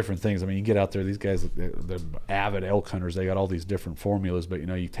 There's different things. I mean, you get out there, these guys, they're avid elk hunters. They got all these different formulas, but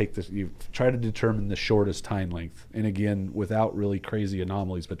you take this, you try to determine the shortest tine length. And again, without really crazy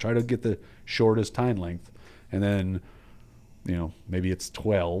anomalies, but try to get the shortest tine length. And then, maybe it's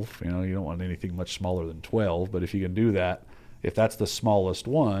 12. You don't want anything much smaller than 12, but if you can do that, if that's the smallest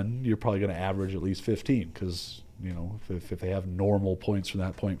one, you're probably going to average at least 15 because, if they have normal points from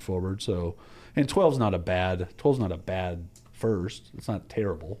that point forward. So, and 12's not a bad first. It's not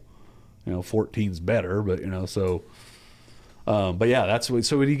terrible. 14's better, but but yeah, that's what.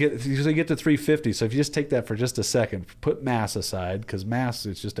 So when you get to 350. So if you just take that for just a second, put mass aside, because mass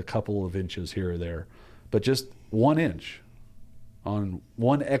is just a couple of inches here or there, but just 1 inch on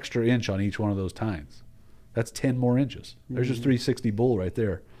 1 extra inch on each one of those tines. That's 10 more inches. There's just 360 bull right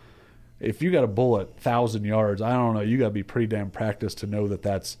there. If you got a bull at 1,000 yards, I don't know. You got to be pretty damn practiced to know that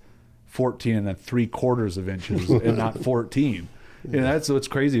that's 14 and then 3/4 of inches and not 14. That's what's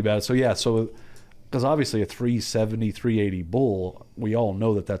crazy about it. So yeah, because obviously a 370, 380 bull, we all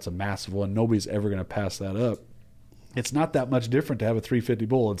know that that's a massive one. Nobody's ever going to pass that up. It's not that much different to have a 350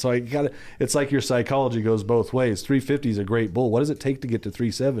 bull. And so it's like your psychology goes both ways. 350 is a great bull. What does it take to get to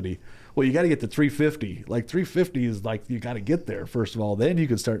 370? Well, you got to get to 350. Like 350 is like you got to get there first of all. Then you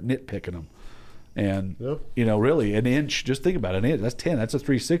can start nitpicking them. And, really, an inch, just think about it, an inch, that's 10, that's a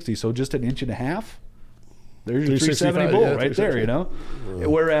 360, so just an inch and a half, there's your 370 bull right there, Yeah.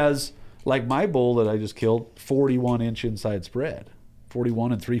 Whereas, like my bull that I just killed, 41-inch inside spread,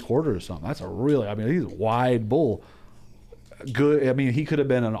 41 3/4 or something. That's he's a wide bull. Good, he could have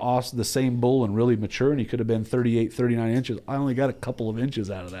been the same bull and really mature, and he could have been 38, 39 inches. I only got a couple of inches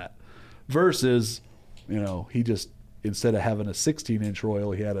out of that. Versus, he just, instead of having a 16-inch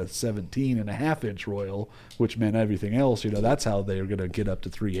royal, he had a 17.5-inch royal, which meant everything else. That's how they were going to get up to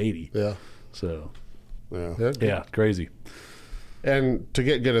 380. Yeah. So, Yeah, crazy. And to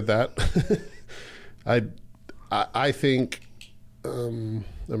get good at that, I think,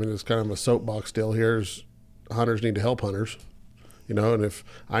 it's kind of a soapbox deal here. Is hunters need to help hunters, and if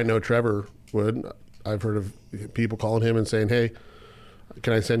I know Trevor would, I've heard of people calling him and saying, "Hey,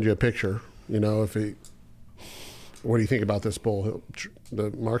 can I send you a picture?" If he. What do you think about this bull?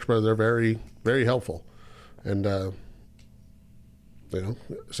 The Marks brothers are very, very helpful, and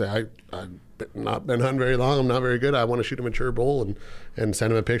say I've not been hunting very long. I'm not very good. I want to shoot a mature bull and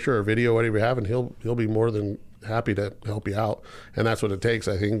send him a picture or video, whatever you have, and he'll be more than happy to help you out. And that's what it takes,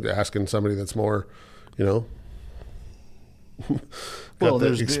 I think. Asking somebody that's more, got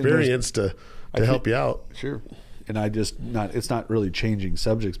the experience to help you out. Sure. And it's not really changing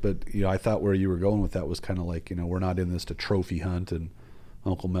subjects, but I thought where you were going with that was kind of like, we're not in this to trophy hunt. And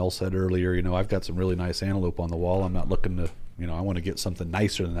Uncle Mel said earlier, I've got some really nice antelope on the wall. I'm not looking to, I want to get something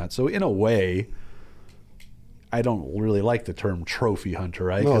nicer than that. So in a way, I don't really like the term trophy hunter,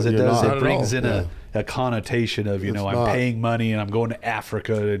 right? Because it brings in a connotation of, I'm paying money and I'm going to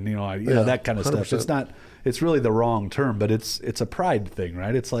Africa and, that kind of 100%. Stuff. It's really the wrong term, but it's a pride thing,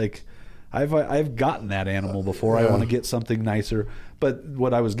 right? It's like, I've gotten that animal before. I want to get something nicer. But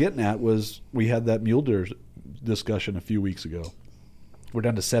what I was getting at was we had that mule deer discussion a few weeks ago. We're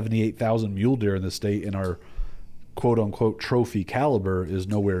down to 78,000 mule deer in the state, and our quote unquote trophy caliber is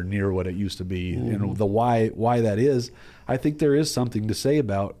nowhere near what it used to be. And the why that is, I think there is something to say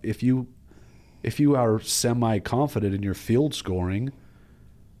about if you are semi confident in your field scoring,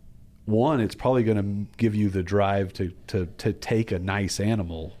 one, it's probably going to give you the drive to take a nice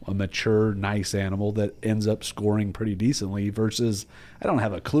animal, a mature, nice animal that ends up scoring pretty decently versus, I don't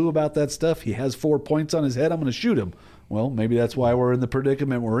have a clue about that stuff. He has 4 points on his head. I'm going to shoot him. Well, maybe that's why we're in the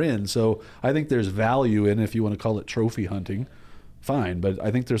predicament we're in. So I think there's value in, if you want to call it trophy hunting, fine. But I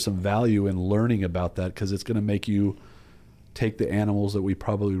think there's some value in learning about that because it's going to make you take the animals that we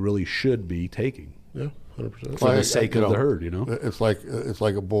probably really should be taking. Yeah, 100%. For the sake of the herd, you know. It's like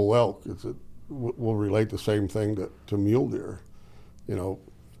a bull elk. We'll relate the same thing to mule deer. You know,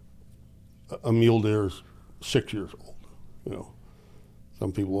 a mule deer is 6 years old. You know,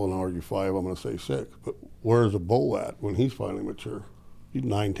 some people will argue 5. I'm going to say 6. But where's a bull at when he's finally mature? He's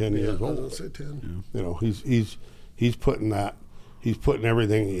 9, 10 years old. I was going to say 10. You know, he's putting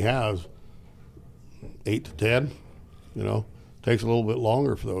everything he has 8 to 10. You know, takes a little bit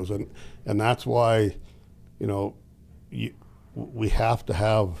longer for those, and that's why, you know, we have to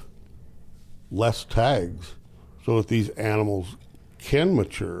have less tags so that these animals can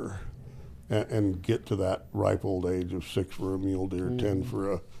mature and get to that ripe old age of 6 for a mule deer, 10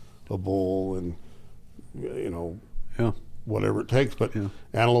 for a bull, and you know, whatever it takes. But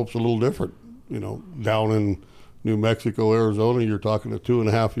antelope's a little different. You know, down in New Mexico, Arizona, you're talking a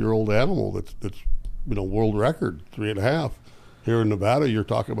 2.5-year-old animal that's you know, world record 3.5. Here in Nevada, you're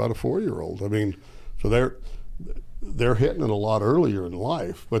talking about a 4-year-old. I mean, so they're hitting it a lot earlier in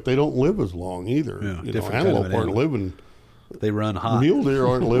life, but they don't live as long either. Yeah, you know, antelope aren't living. They run hot. Mule deer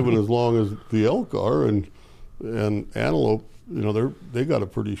aren't living as long as the elk are, and antelope, you know, they got a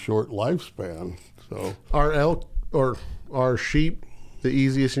pretty short lifespan. So Are elk or are sheep the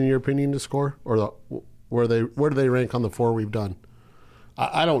easiest in your opinion to score, or where do they rank on the 4 we've done?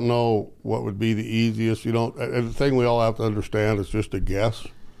 I don't know what would be the easiest. You know, the thing we all have to understand is just a guess,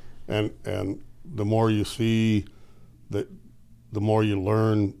 and the more you see, the more you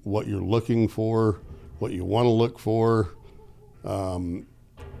learn what you're looking for, what you want to look for, and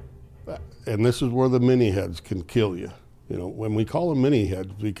this is where the mini heads can kill you. You know, when we call them mini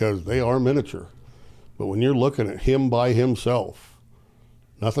heads because they are miniature, but when you're looking at him by himself,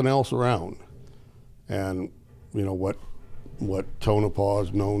 nothing else around, and you know what Tonopah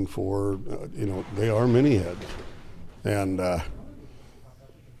is known for, you know, they are mini heads, and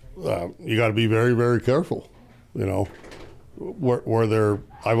you got to be very, very careful. You know, where they're,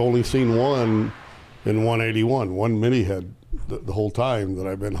 I've only seen one in 181, one mini head the whole time that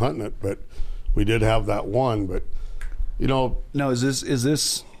I've been hunting it, but we did have that one. But you know, now is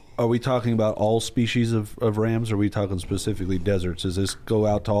this? Are we talking about all species of rams, or are we talking specifically deserts? Does this go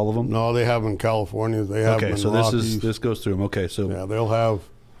out to all of them? No, they have them in California. They have them in so Rockies. this goes through them. Okay, so yeah, they'll have.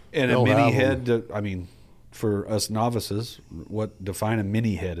 And a mini head, I mean, for us novices, what define a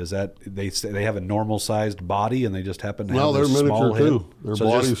mini head? Is that they have a normal sized body and they just happen to have they're this small miniature head? too. Their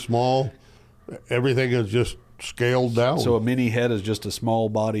body's small. Everything is just scaled down. So a mini head is just a small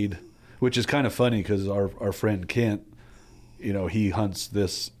bodied, which is kind of funny because our friend Kent, you know, he hunts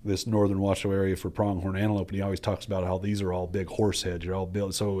this northern Washoe area for pronghorn antelope, and he always talks about how these are all big horse heads. You're all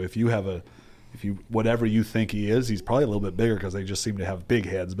built. So if you whatever you think he is, he's probably a little bit bigger because they just seem to have big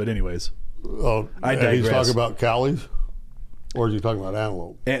heads. But anyways, I digress. He's talking about cowies, or is he talking about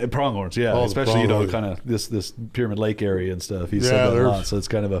antelope? And pronghorns, yeah, especially you know, kind of this Pyramid Lake area and stuff. He said that a lot, so it's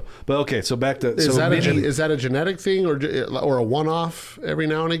kind of a. But okay, so back to is that a genetic thing or a one-off every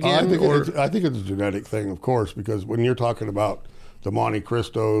now and again? I think it's a genetic thing, of course, because when you're talking about the Monte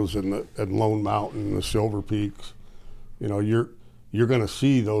Cristos and Lone Mountain and the Silver Peaks, you know, you're going to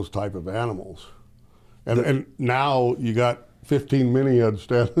see those type of animals, and now you got 15 mini heads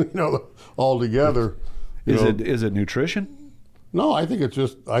standing, you know, all together. Is it nutrition? No, I think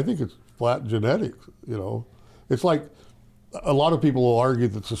it's flat genetics. You know, it's like a lot of people will argue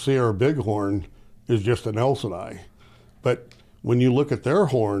that the Sierra Bighorn is just an Elsini, but when you look at their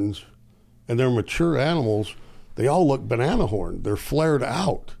horns and they're mature animals, they all look banana horn. They're flared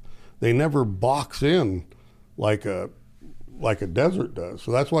out. They never box in like a desert does.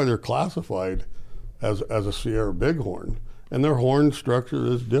 So that's why they're classified as a Sierra Bighorn, and their horn structure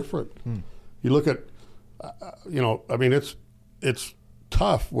is different. You look at, you know, I mean, it's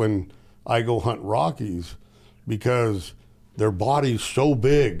tough when I go hunt Rockies because their body's so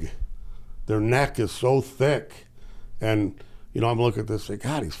big, their neck is so thick, and you know, I'm looking at this, say,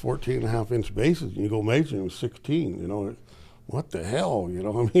 God, he's 14.5-inch bases, and you go measure him 16. You know, what the hell? You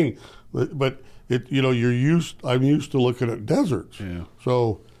know, I mean, but you know, I'm used to looking at deserts. Yeah.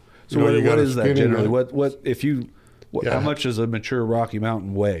 So what is that generally? What if you? How much does a mature Rocky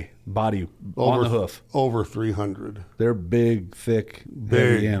Mountain weigh? Body on the hoof? Over 300. They're big, thick,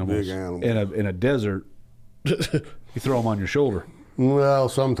 heavy animals. Big animals. In a desert, you throw them on your shoulder. Well,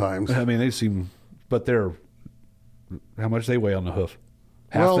 sometimes. I mean, they seem, but they're how much they weigh on the hoof?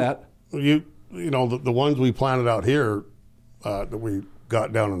 Half Well, that. You know the ones we planted out here that we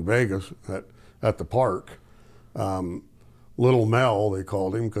got down in Vegas at the park. Little Mel, they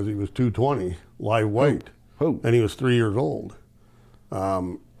called him because he was 220 live weight, and he was 3 years old.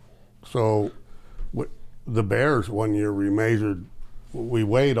 So the bears, one year we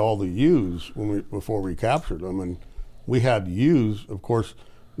weighed all the ewes before we captured them, and we had ewes. Of course,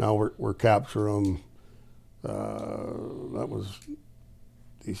 now we're capturing them. That was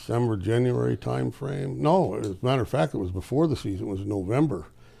December, January time frame. No, as a matter of fact, it was before the season. It was November.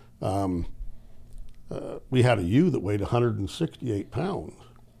 We had a ewe that weighed 168 pounds.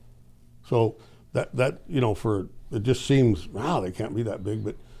 So that for it just seems, wow, they can't be that big.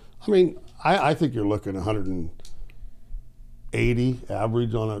 But I mean, I think you're looking 180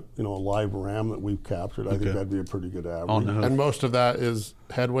 average on a live ram that we've captured. I think that'd be a pretty good average. And most of that is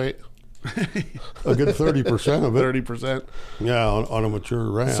head weight. A good 30% of it. 30%. Yeah, on a mature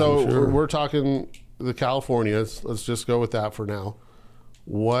ram. So sure. we're talking the Californias. Let's just go with that for now.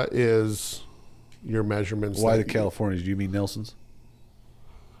 What is your measurements? Why the Californias? Do you mean Nelson's?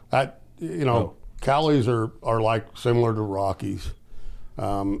 Calis are like similar to Rockies.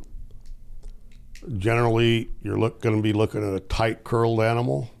 Generally, you're going to be looking at a tight curled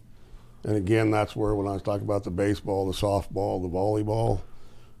animal. And again, that's where when I was talking about the baseball, the softball, the volleyball,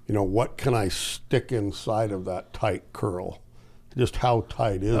 what can I stick inside of that tight curl? Just how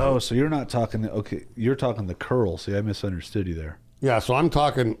tight is it? Oh, so you're not talking, okay, you're talking the curl. See, I misunderstood you there. Yeah, so I'm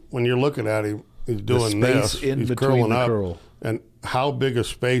talking, when you're looking at him, he's doing this. In he's between curling the up. curl. And how big a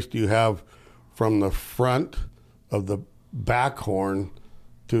space do you have from the front of the back horn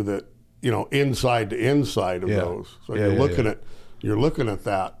to the, inside to inside of those? So you're looking at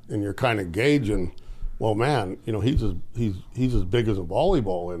that, and you're kind of gauging, well, man, he's as big as a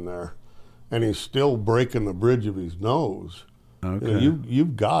volleyball in there, and he's still breaking the bridge of his nose. Okay.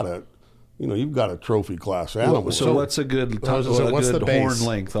 You've got it. You've got a trophy class animal. So what's a good what's the base? horn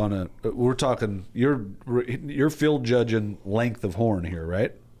length on a? We're talking. You're field judging length of horn here,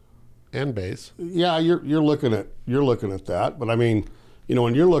 right? And base. Yeah, you're looking at that. But I mean,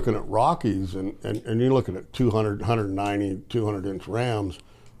 when you're looking at Rockies and you're looking at 200, 190, 200-inch rams,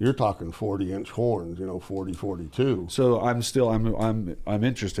 you're talking 40-inch horns. 40, 42. So I'm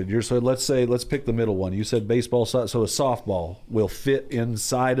interested. So let's pick the middle one. You said baseball, so a softball will fit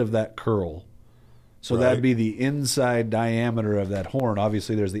inside of that curl. So Right. that'd be the inside diameter of that horn.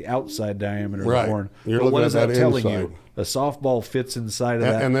 Obviously, there's the outside diameter of Right. the horn. You're But what looking is at that that telling inside. you? A softball fits inside of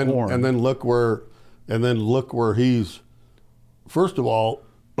that and then horn. and then look where he's. First of all,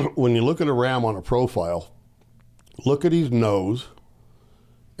 when you look at a ram on a profile, look at his nose,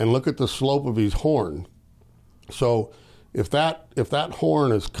 and look at the slope of his horn. So if that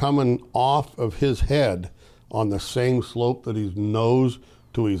horn is coming off of his head on the same slope that his nose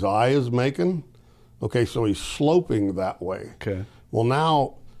to his eye is making, okay, so he's sloping that way. Okay. Well,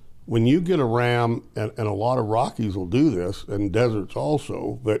 now, when you get a ram, and a lot of Rockies will do this, and deserts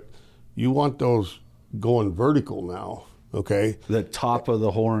also, but you want those going vertical now, okay? the top of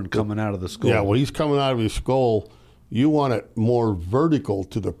the horn coming out of the skull. Yeah, when he's coming out of his skull, you want it more vertical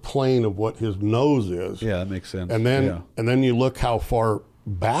to the plane of what his nose is. Yeah, that makes sense. And then you look how far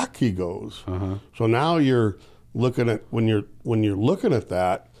back he goes. Uh-huh. So now you're looking at when you're looking at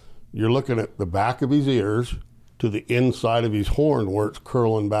that, you're looking at the back of his ears to the inside of his horn where it's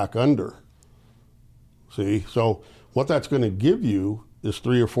curling back under. See? So what that's going to give you is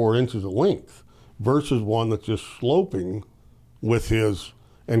 3 or 4 inches of length versus one that's just sloping with his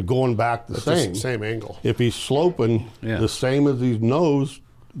and going back the same. Same angle. If he's sloping the same as his nose,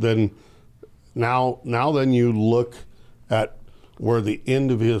 then now then you look at where the end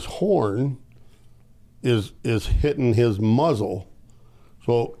of his horn is hitting his muzzle.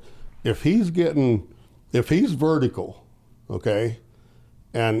 So if he's vertical, okay,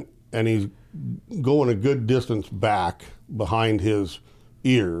 and he's going a good distance back behind his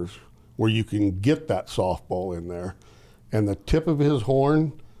ears where you can get that softball in there, and the tip of his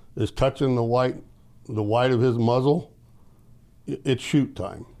horn is touching the white of his muzzle, it's shoot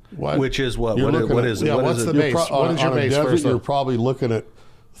time. Which is what? You're What looking is at- it? yeah, What what's is the it? base? What is your on a base desert, first, though? you're probably looking at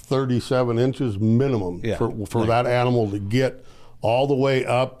 37 inches minimum for that animal to get all the way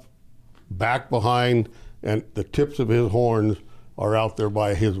up, back behind, and the tips of his horns are out there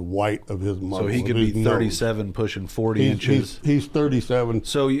by his white of his muzzle. So he could of be his nose. 37, pushing 40 inches. He's 37.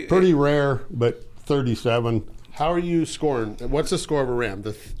 So pretty rare, but 37. How are you scoring? What's the score of a ram?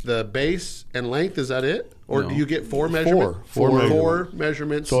 The base and length, is that it? Or do you get four measurements? Four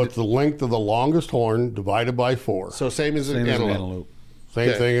measurements. So it's the length of the longest horn divided by 4. So same as an antelope.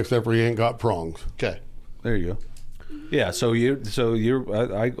 Same thing, except for he ain't got prongs. Okay. There you go. Yeah,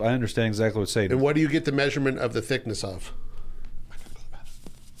 I understand exactly what you're saying. And what do you get the measurement of the thickness of?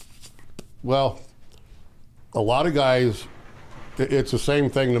 Well, a lot of guys, it's the same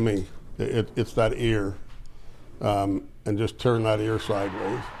thing to me. It's that ear, and just turn that ear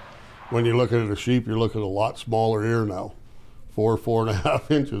sideways. When you're looking at a sheep, you're looking at a lot smaller ear now. 4.5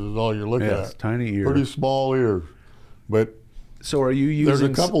 inches is all you're looking at. Tiny ear. Pretty small ear. But so are you using... There's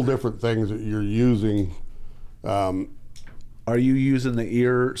a couple different things that you're using. Are you using the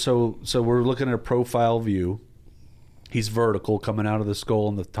ear? So we're looking at a profile view. He's vertical, coming out of the skull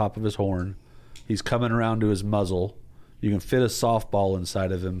and the top of his horn. He's coming around to his muzzle. You can fit a softball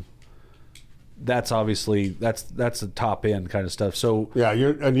inside of him. That's obviously that's the top end kind of stuff. So yeah,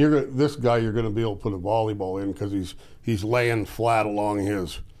 this guy you're going to be able to put a volleyball in because he's laying flat along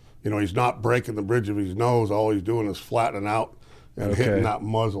his. He's not breaking the bridge of his nose. All he's doing is flattening out and hitting that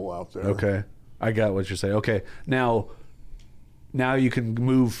muzzle out there. Okay, I got what you're saying. Okay, now you can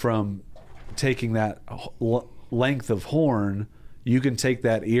move from taking that length of horn. You can take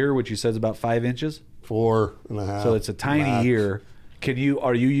that ear, which you said is about 5 inches. 4.5. So it's a tiny max. ear.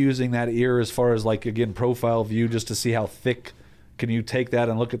 Are you using that ear as far as profile view just to see how thick? Can you take that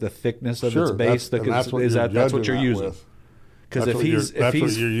and look at the thickness of its base? That's what you're using. Because if he's what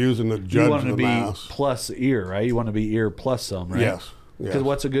you're using to judge you want to the be mass. plus ear, right? You want to be ear plus some, right? Yes. Because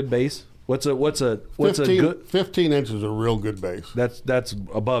what's a good base? What's a 15, good? 15 inches is a real good base. That's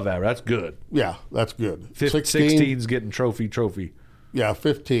above average. That's good. Yeah, that's good. 16's getting trophy. Yeah,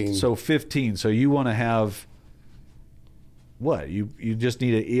 15. So 15. So you want to have what? You just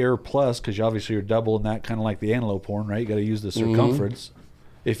need an ear plus because obviously you're doubling that, kind of like the antelope horn, right? You got to use the circumference. Mm-hmm.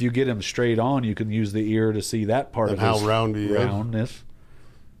 If you get him straight on, you can use the ear to see that part and of his how round he roundness.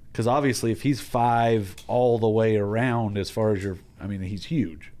 Because obviously, if he's 5 all the way around, as far as he's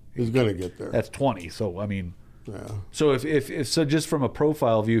huge. He's going to get there. That's 20. So yeah. So if so, just from a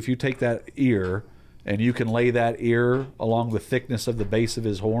profile view, if you take that ear and you can lay that ear along the thickness of the base of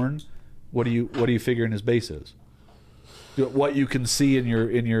his horn, what do you figuring his base is? What you can see in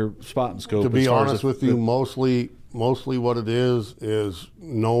your spot and scope. To be honest with you, mostly what it is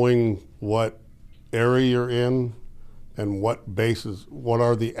knowing what area you're in and what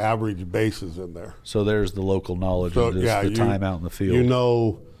are the average bases in there. So there's the local knowledge and the time out in the field.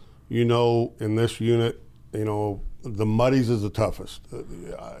 You know in this unit, the muddies is the toughest.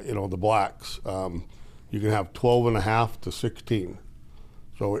 The blacks. You can have 12.5 to 16.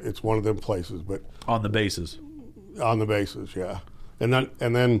 So it's one of them places. But on the bases. On the bases, yeah. And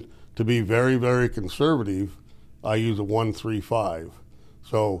then to be very, very conservative, I use a 135.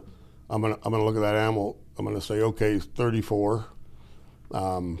 So I'm gonna look at that animal. I'm gonna say, okay, he's 34.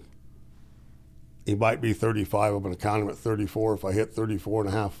 He might be 35. I'm gonna count him at 34. If I hit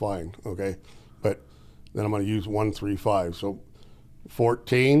 34.5, fine, okay. But then I'm gonna use 135. So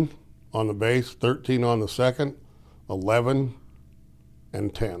 14 on the base, 13 on the second, 11,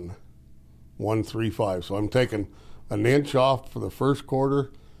 and 10. 135. So I'm taking an inch off for the first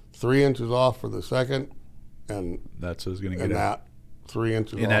quarter, 3 inches off for the second, and that's what's going to get and out. that 3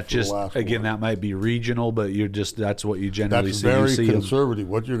 inches and off that for just the last again one. That might be regional, but that's what you generally that's see. Very you see conservative.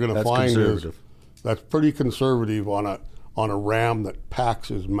 What you're going to find is that's pretty conservative on a ram that packs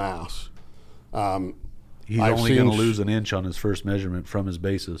his mass. He's only going to lose an inch on his first measurement from his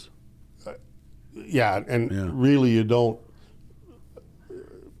bases. Really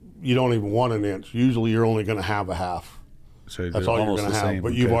you don't even want an inch. Usually you're only going to have a half. So that's all you're going to have.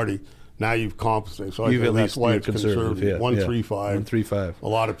 But you've compensated. So you've I think that's why it's conservative. Yeah, 135. 135. A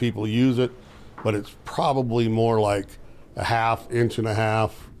lot of people use it, but it's probably more like a half, inch and a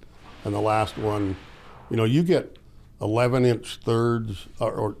half, and the last one, you get 11-inch thirds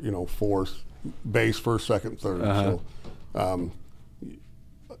or fourth, base, first, second, third. Uh-huh. So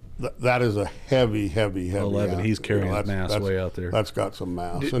that is a heavy 11. Ass. He's carrying mass way out there. That's got some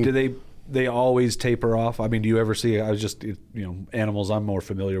mass. Do they always taper off? Do you ever see? I was just animals I'm more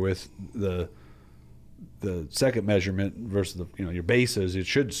familiar with the second measurement versus your bases. It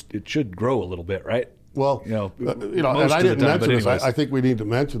should grow a little bit, right? Well, and I didn't mention this. I think we need to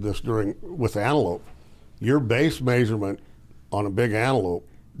mention this with antelope. Your base measurement on a big antelope,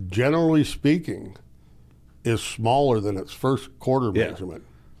 generally speaking, is smaller than its first quarter measurement.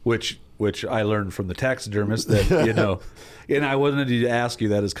 Which I learned from the taxidermist that and I wanted to ask you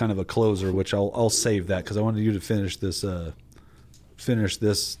that as kind of a closer, which I'll save that because I wanted you to finish this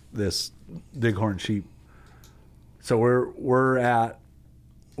bighorn sheep So we're at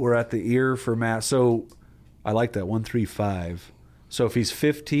the ear for Matt. So I like that 135. So if he's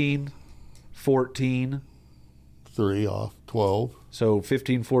 15, 14, 3 off, 12. so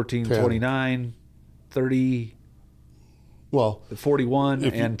 15, 14, 10. 29, 30, Well, 41,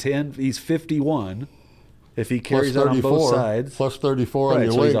 If you- and 10. He's 51. If he plus carries that on 34, both sides. plus 34 on Right,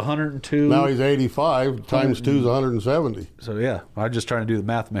 your so he's link. 102. Now he's 85. Times 2 is 170. So yeah, I'm just trying to do the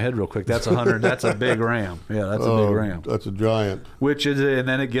math in my head real quick. That's 100. That's a big ram. Yeah, that's a big ram. That's a giant. Which is, and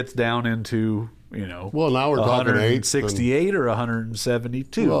then it gets down into Well, now we're talking eighths and- 168 or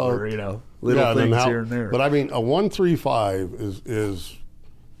 172, Well, or little then things here and there. But I mean, a 135 is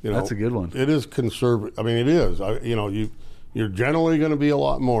That's a good one. It is conservative. I mean, it is. You're generally going to be a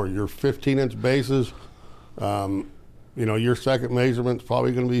lot more. Your 15-inch bases, your second measurement's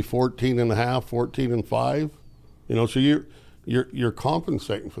probably going to be 14 and a half, 14 and 5. So you're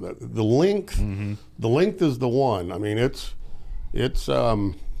compensating for that. The length, the length is the one. I mean, it's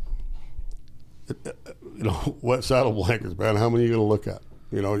wet saddle blankets, man. How many are you going to look at?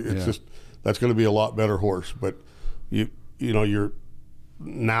 It's just that's going to be a lot better horse. But you're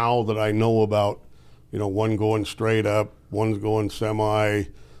now that I know about, one going straight up, one's going semi,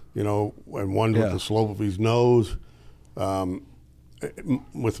 and one's with the slope of his nose.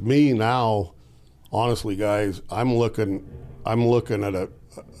 With me now, honestly, guys, I'm looking at a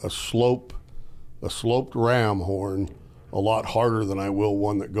sloped ram horn a lot harder than I will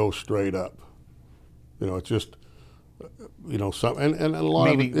one that goes straight up. It's just, some and a lot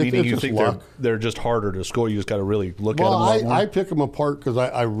meaning of it, it's you just think luck. they're just harder to score. You just got to really look at them a Well, lot more. I pick them apart because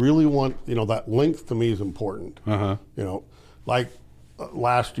I really want, that length to me is important. Like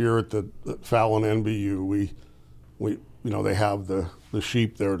last year at the Fallon NBU, we they have the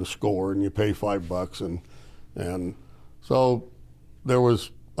sheep there to score, and you pay $5, and so there was,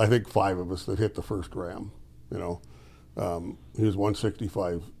 I think, 5 of us that hit the first ram. He was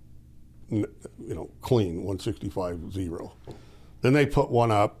 165. Clean, 165-0. Then they put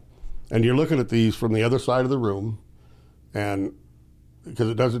one up, and you're looking at these from the other side of the room, and because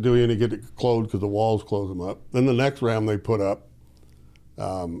it doesn't do you any good to close because the walls close them up. Then the next ram they put up,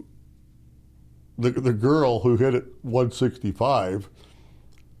 the girl who hit it 165,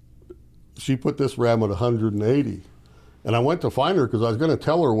 she put this ram at 180, and I went to find her because I was going to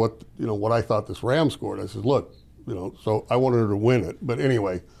tell her what I thought this ram scored. I said, look, so I wanted her to win it, but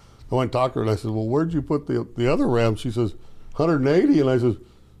anyway. I went to talk to her and I said, well, where'd you put the other ram? She says, 180. And I said,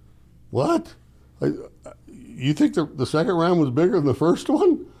 what? You think the second ram was bigger than the first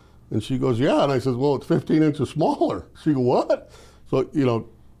one? And she goes, yeah. And I said, well, it's 15 inches smaller. She goes, what? So,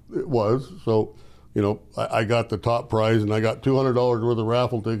 it was. So, I got the top prize and I got $200 worth of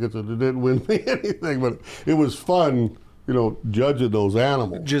raffle tickets, and it didn't win me anything. But it was fun, judging those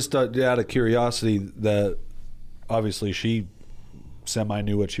animals. Just out of curiosity, that obviously she semi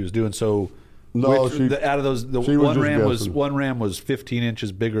knew what she was doing. So No, out of those, the she was one just ram guessing. one ram was 15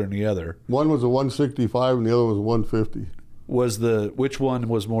 inches bigger than the other. One was a 165 and the other was a 150. Which one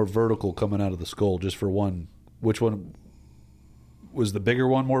was more vertical coming out of the skull? Just for one, which one was the bigger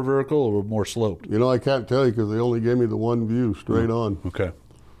one more vertical or more sloped? I can't tell you because they only gave me the one view straight on. Okay.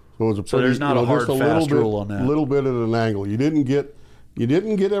 So it was a So pretty, there's not a hard, just fast little rule on that. Little bit at an angle. You didn't get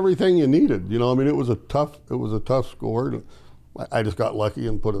everything you needed. It was a tough score. I just got lucky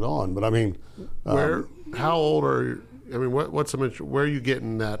and put it on. But I mean, how old are you? I mean, what's where are you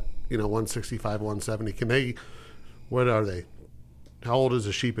getting that? 165, 170. What are they? How old is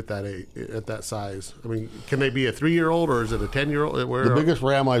a sheep at that size? I mean, can they be a 3-year-old or is it a 10-year-old? The biggest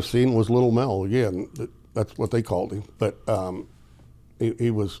ram I've seen was Little Mel. Again, that's what they called him. But he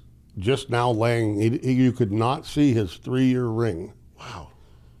was just now laying. You could not see his 3-year ring. Wow.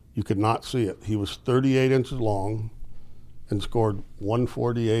 You could not see it. He was 38 inches long and scored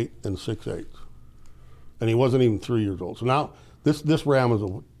 148 and 6/8. And he wasn't even 3 years old. So now this ram is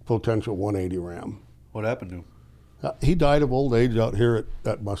a potential 180 ram. What happened to him? He died of old age out here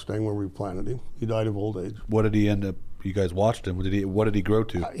at Mustang where we planted him. He died of old age. What did he end up? You guys watched him. What did he grow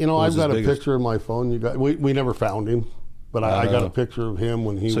to? What I've was got a his biggest? picture in my phone. We never found him, but I got a picture of him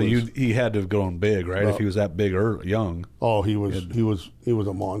when he So was. he had to have grown big, right? If he was that big or young. Oh, he was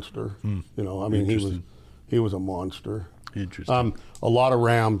a monster. He was a monster. Interesting. A lot of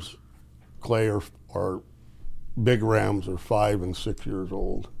rams, Clay, are big rams are 5 and 6 years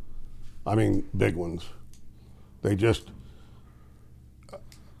old. I mean, big ones. They just,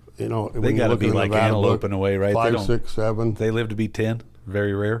 they got to be like antelope in a way, right? 5, 6, 7. They live to be 10.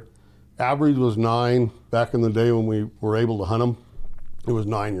 Very rare. Average was 9 back in the day when we were able to hunt them. It was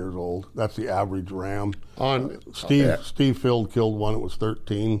 9 years old. That's the average ram. Steve Field killed one. It was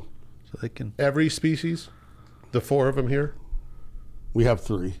 13. So they can. Every species. The 4 of them here? We have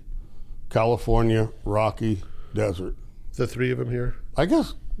 3: California, Rocky, Desert. The 3 of them here? I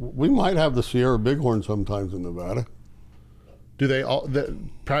guess we might have the Sierra Bighorn sometimes in Nevada. Do they all,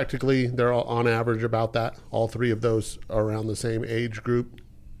 practically, they're all on average about that? All 3 of those are around the same age group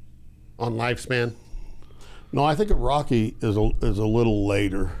on lifespan? No, I think Rocky is a little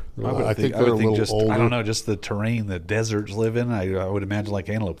later. I think they're a little just older. I don't know, just the terrain the deserts live in. I would imagine like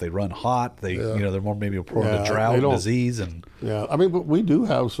antelope, they run hot. They they're more maybe prone to drought and disease and Yeah, I mean, but we do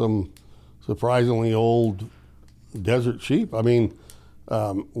have some surprisingly old desert sheep. I mean,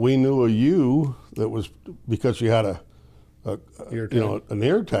 we knew a ewe that was, because she had an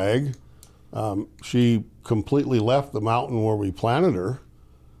ear tag. She completely left the mountain where we planted her,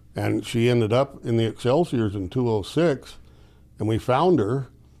 and she ended up in the Excelsiors in 206, and we found her.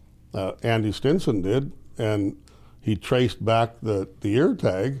 Andy Stinson did, and he traced back the ear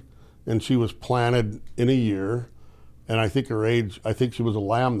tag, and she was planted in a year, and I think her age, I think she was a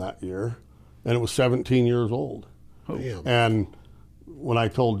lamb that year, and it was 17 years old. Oh, yeah. And when I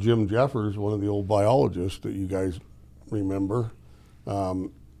told Jim Jeffers, one of the old biologists that you guys remember,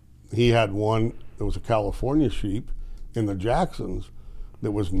 he had one that was a California sheep in the Jacksons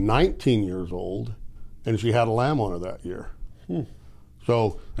that was 19 years old, and she had a lamb on her that year.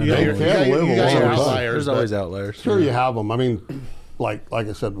 So they can live a long time. There's always outliers. Sure, you have them. I mean, like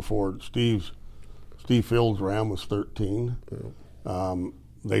I said before, Steve Fields' ram was 13.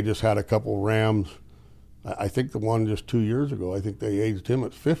 They just had a couple rams. I think the one just 2 years ago, I think they aged him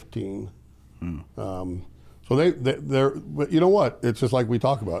at 15. So they're, but you know what? It's just like we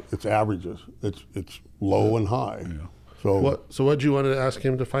talk about. It's averages. It's low and high. Yeah. So what did you want to ask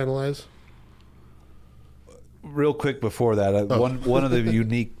him to finalize? Real quick before that, one of the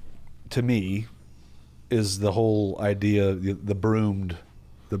unique to me is the whole idea, the broomed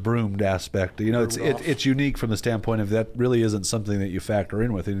aspect. You know, it's unique from the standpoint of that really isn't something that you factor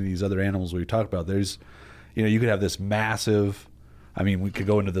in with any of these other animals we talk about. There's, you could have this massive. I mean, we could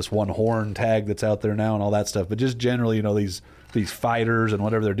go into this one horn tag that's out there now and all that stuff, but just generally, these fighters and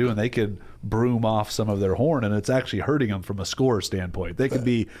whatever they're doing, they could broom off some of their horn, and it's actually hurting them from a score standpoint. They could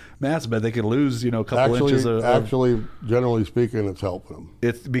be massive, but they could lose, a couple inches of. Actually, generally speaking, it's helping them.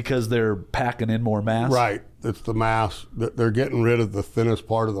 It's because they're packing in more mass. Right. It's the mass. They're getting rid of the thinnest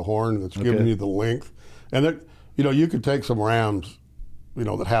part of the horn that's giving you the length. And you could take some rams,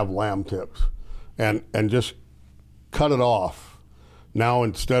 that have lamb tips, and just cut it off. Now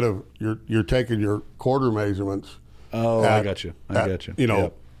instead of you're taking your quarter measurements. Oh, I got you.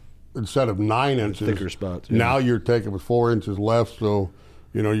 Yep. Instead of 9 inches, thicker spots. Yeah. Now you're taking 4 inches left, so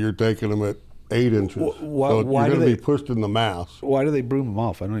you're taking them at 8 inches. So you're going to be pushed in the mass. Why do they broom them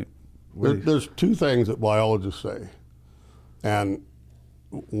off? I don't. There's 2 things that biologists say, and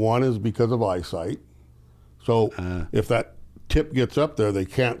one is because of eyesight. So if that tip gets up there, they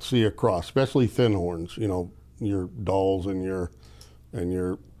can't see across, especially thin horns. Your dulls and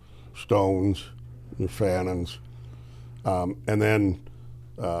your stones, your fannons. And then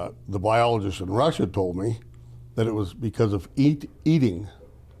the biologist in Russia told me that it was because of eating.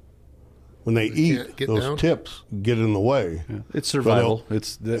 When they eat, those tips get in the way. Yeah. It's survival.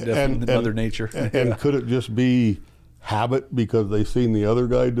 It's definitely Mother Nature. And could it just be habit because they've seen the other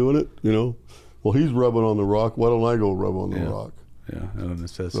guy doing it? Well, he's rubbing on the rock. Why don't I go rub on the rock? Yeah, out of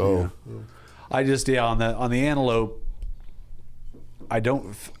necessity. So, I just on the antelope. I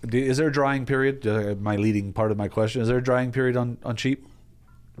don't. Is there a drying period? My leading part of my question. Is there a drying period on sheep?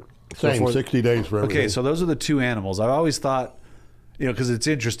 Same, 60 days for everything. Okay, so those are the 2 animals. I've always thought, because it's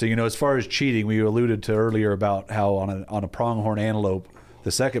interesting. As far as cheating, we alluded to earlier about how on a pronghorn antelope,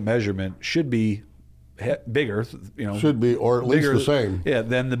 the second measurement should be bigger. Should be, or at least the same. Yeah,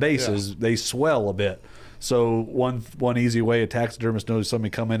 than the bases. They swell a bit. So one easy way a taxidermist knows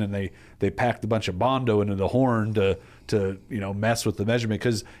somebody come in and they packed a bunch of Bondo into the horn to mess with the measurement,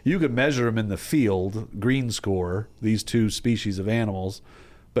 because you could measure them in the field, green score, these 2 species of animals,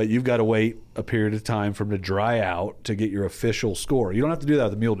 but you've got to wait a period of time for them to dry out to get your official score. You don't have to do that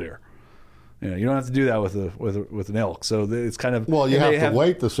with a mule deer. You don't have to do that with an elk. So it's kind of you have to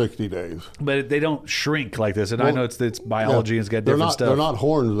wait the 60 days. But they don't shrink like this. And I know it's biology and it's got different stuff. They're not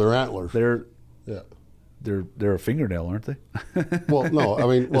horns. They're antlers. They're a fingernail, aren't they? Well, no, I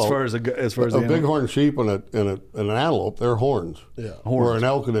mean, as far as a bighorn sheep and an antelope, they're horns. Yeah, horns. Where an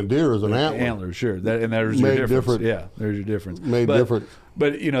elk and a deer is an antler. Antler, sure. And there's your difference. Yeah, there's your difference. Different.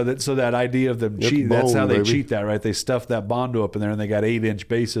 But so that idea of them cheat, that's how they cheat that, right? They stuff that Bondo up in there, and they got 8-inch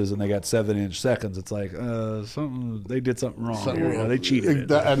bases and they got 7-inch seconds. It's like they did something wrong. Here. They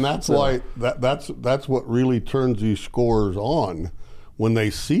cheated. And that's why that's what really turns these scores on when they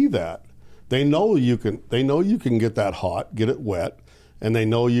see that. They know you can. They know you can get that hot, get it wet, and they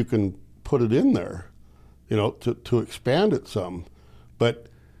know you can put it in there, to expand it some. But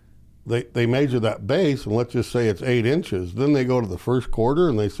they measure that base, and let's just say it's 8 inches. Then they go to the first quarter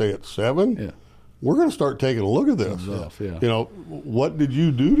and they say it's 7. Yeah. We're going to start taking a look at this. Yeah. What did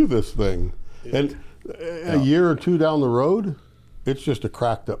you do to this thing? And a year or two down the road, it's just a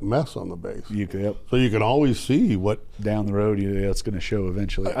cracked up mess on the base. So you can always see what down the road it's going to show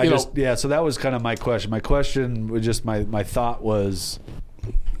eventually. So that was kind of my question. My question was just my thought was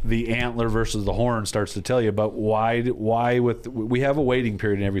the antler versus the horn starts to tell you about why we have a waiting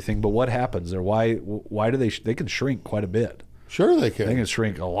period and everything, but what happens there? Why do they can shrink quite a bit? Sure, they can. They can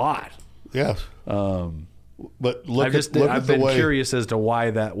shrink a lot. Yes. But I've been curious as to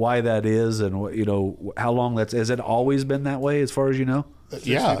why that is, and how long has it always been that way, as far as you know?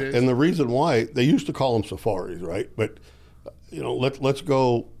 Yeah, and the reason why they used to call them safaris, right? But let's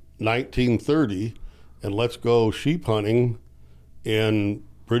go 1930, and let's go sheep hunting in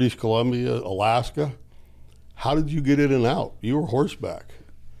British Columbia, Alaska. How did you get in and out? You were horseback,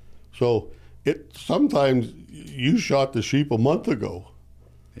 so sometimes you shot the sheep a month ago.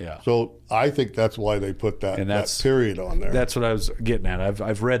 Yeah. So I think that's why they put that period on there. That's what I was getting at.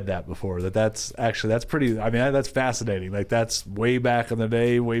 I've read that before. That's pretty. I mean, that's fascinating. Like that's way back in the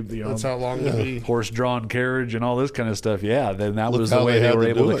day. That's how long to be horse-drawn carriage and all this kind of stuff. Yeah. Then that was the way they were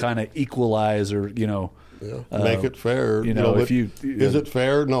able to kind of equalize or make it fair. Is it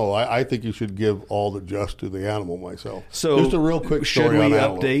fair? No, I think you should give all the just to the animal myself. So just a real quick story on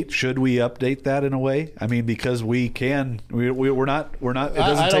antelope. Should we update that in a way? I mean, because we're not. It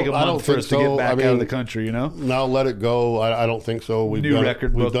doesn't take a month for us to get back out of the country. Now let it go. I don't think so. We've done it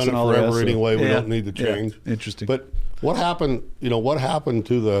forever anyway. We don't need to change. Yeah. Interesting. But what happened? What happened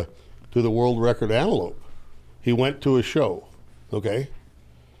to the world record antelope? He went to a show, okay,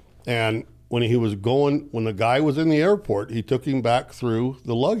 and when the guy was in the airport, he took him back through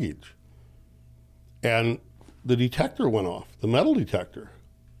the luggage. And the detector went off, the metal detector.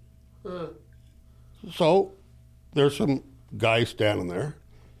 So there's some guys standing there.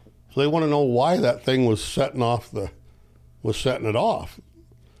 So they want to know why that thing was setting it off.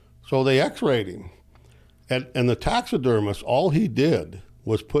 So they x-rayed him. And the taxidermist, all he did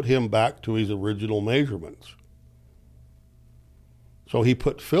was put him back to his original measurements. So he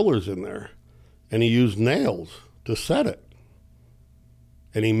put fillers in there. And he used nails to set it.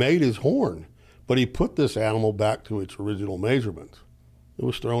 And he made his horn. But he put this animal back to its original measurements. It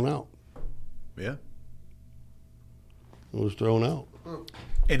was thrown out. Yeah. It was thrown out.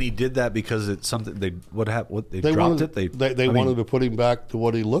 And he did that because it's something they dropped wanted, it. They wanted to put him back to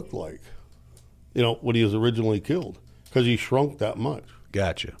what he looked like. When he was originally killed. Because he shrunk that much.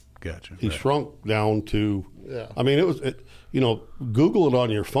 Gotcha. He shrunk down to, I mean, Google it on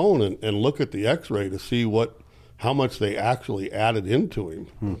your phone and look at the x-ray to see how much they actually added into him.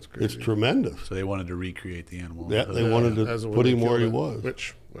 It's tremendous. So they wanted to recreate the animal. Yeah, they wanted to put him where he was.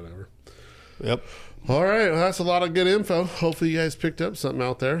 Which, whatever. Yep. All right, well, that's a lot of good info. Hopefully you guys picked up something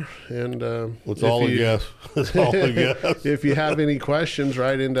out there. And it's all a guess. It's all a guess. If you have any questions,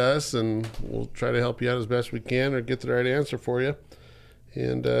 write into us, and we'll try to help you out as best we can or get the right answer for you.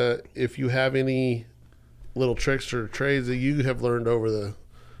 And if you have any little tricks or trades that you have learned over the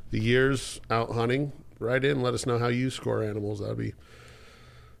years out hunting, write in and let us know how you score animals. That'll be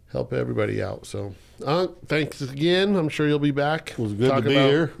help everybody out. So thanks again. I'm sure you'll be back. It was good to be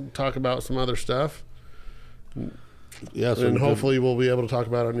here. Talk about some other stuff. Yes, and hopefully we'll be able to talk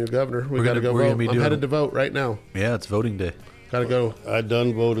about our new governor. We got to go vote. I'm headed to vote right now. Yeah, it's voting day. Got to go. I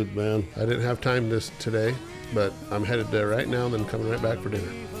done voted, man. I didn't have time today, but I'm headed there right now and then coming right back for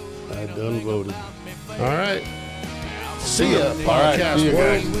dinner. I done voted. All right. See ya. Podcast see you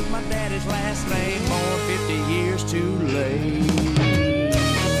guys. With my daddy's last name, born 50 years too late.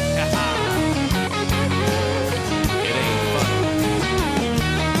 It ain't funny.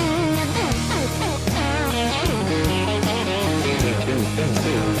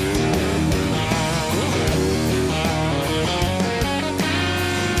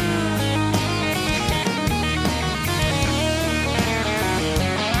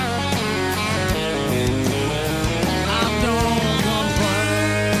 I don't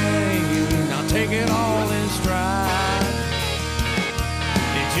complain. I'll take it all in stride.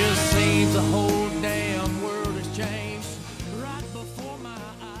 It just seems the whole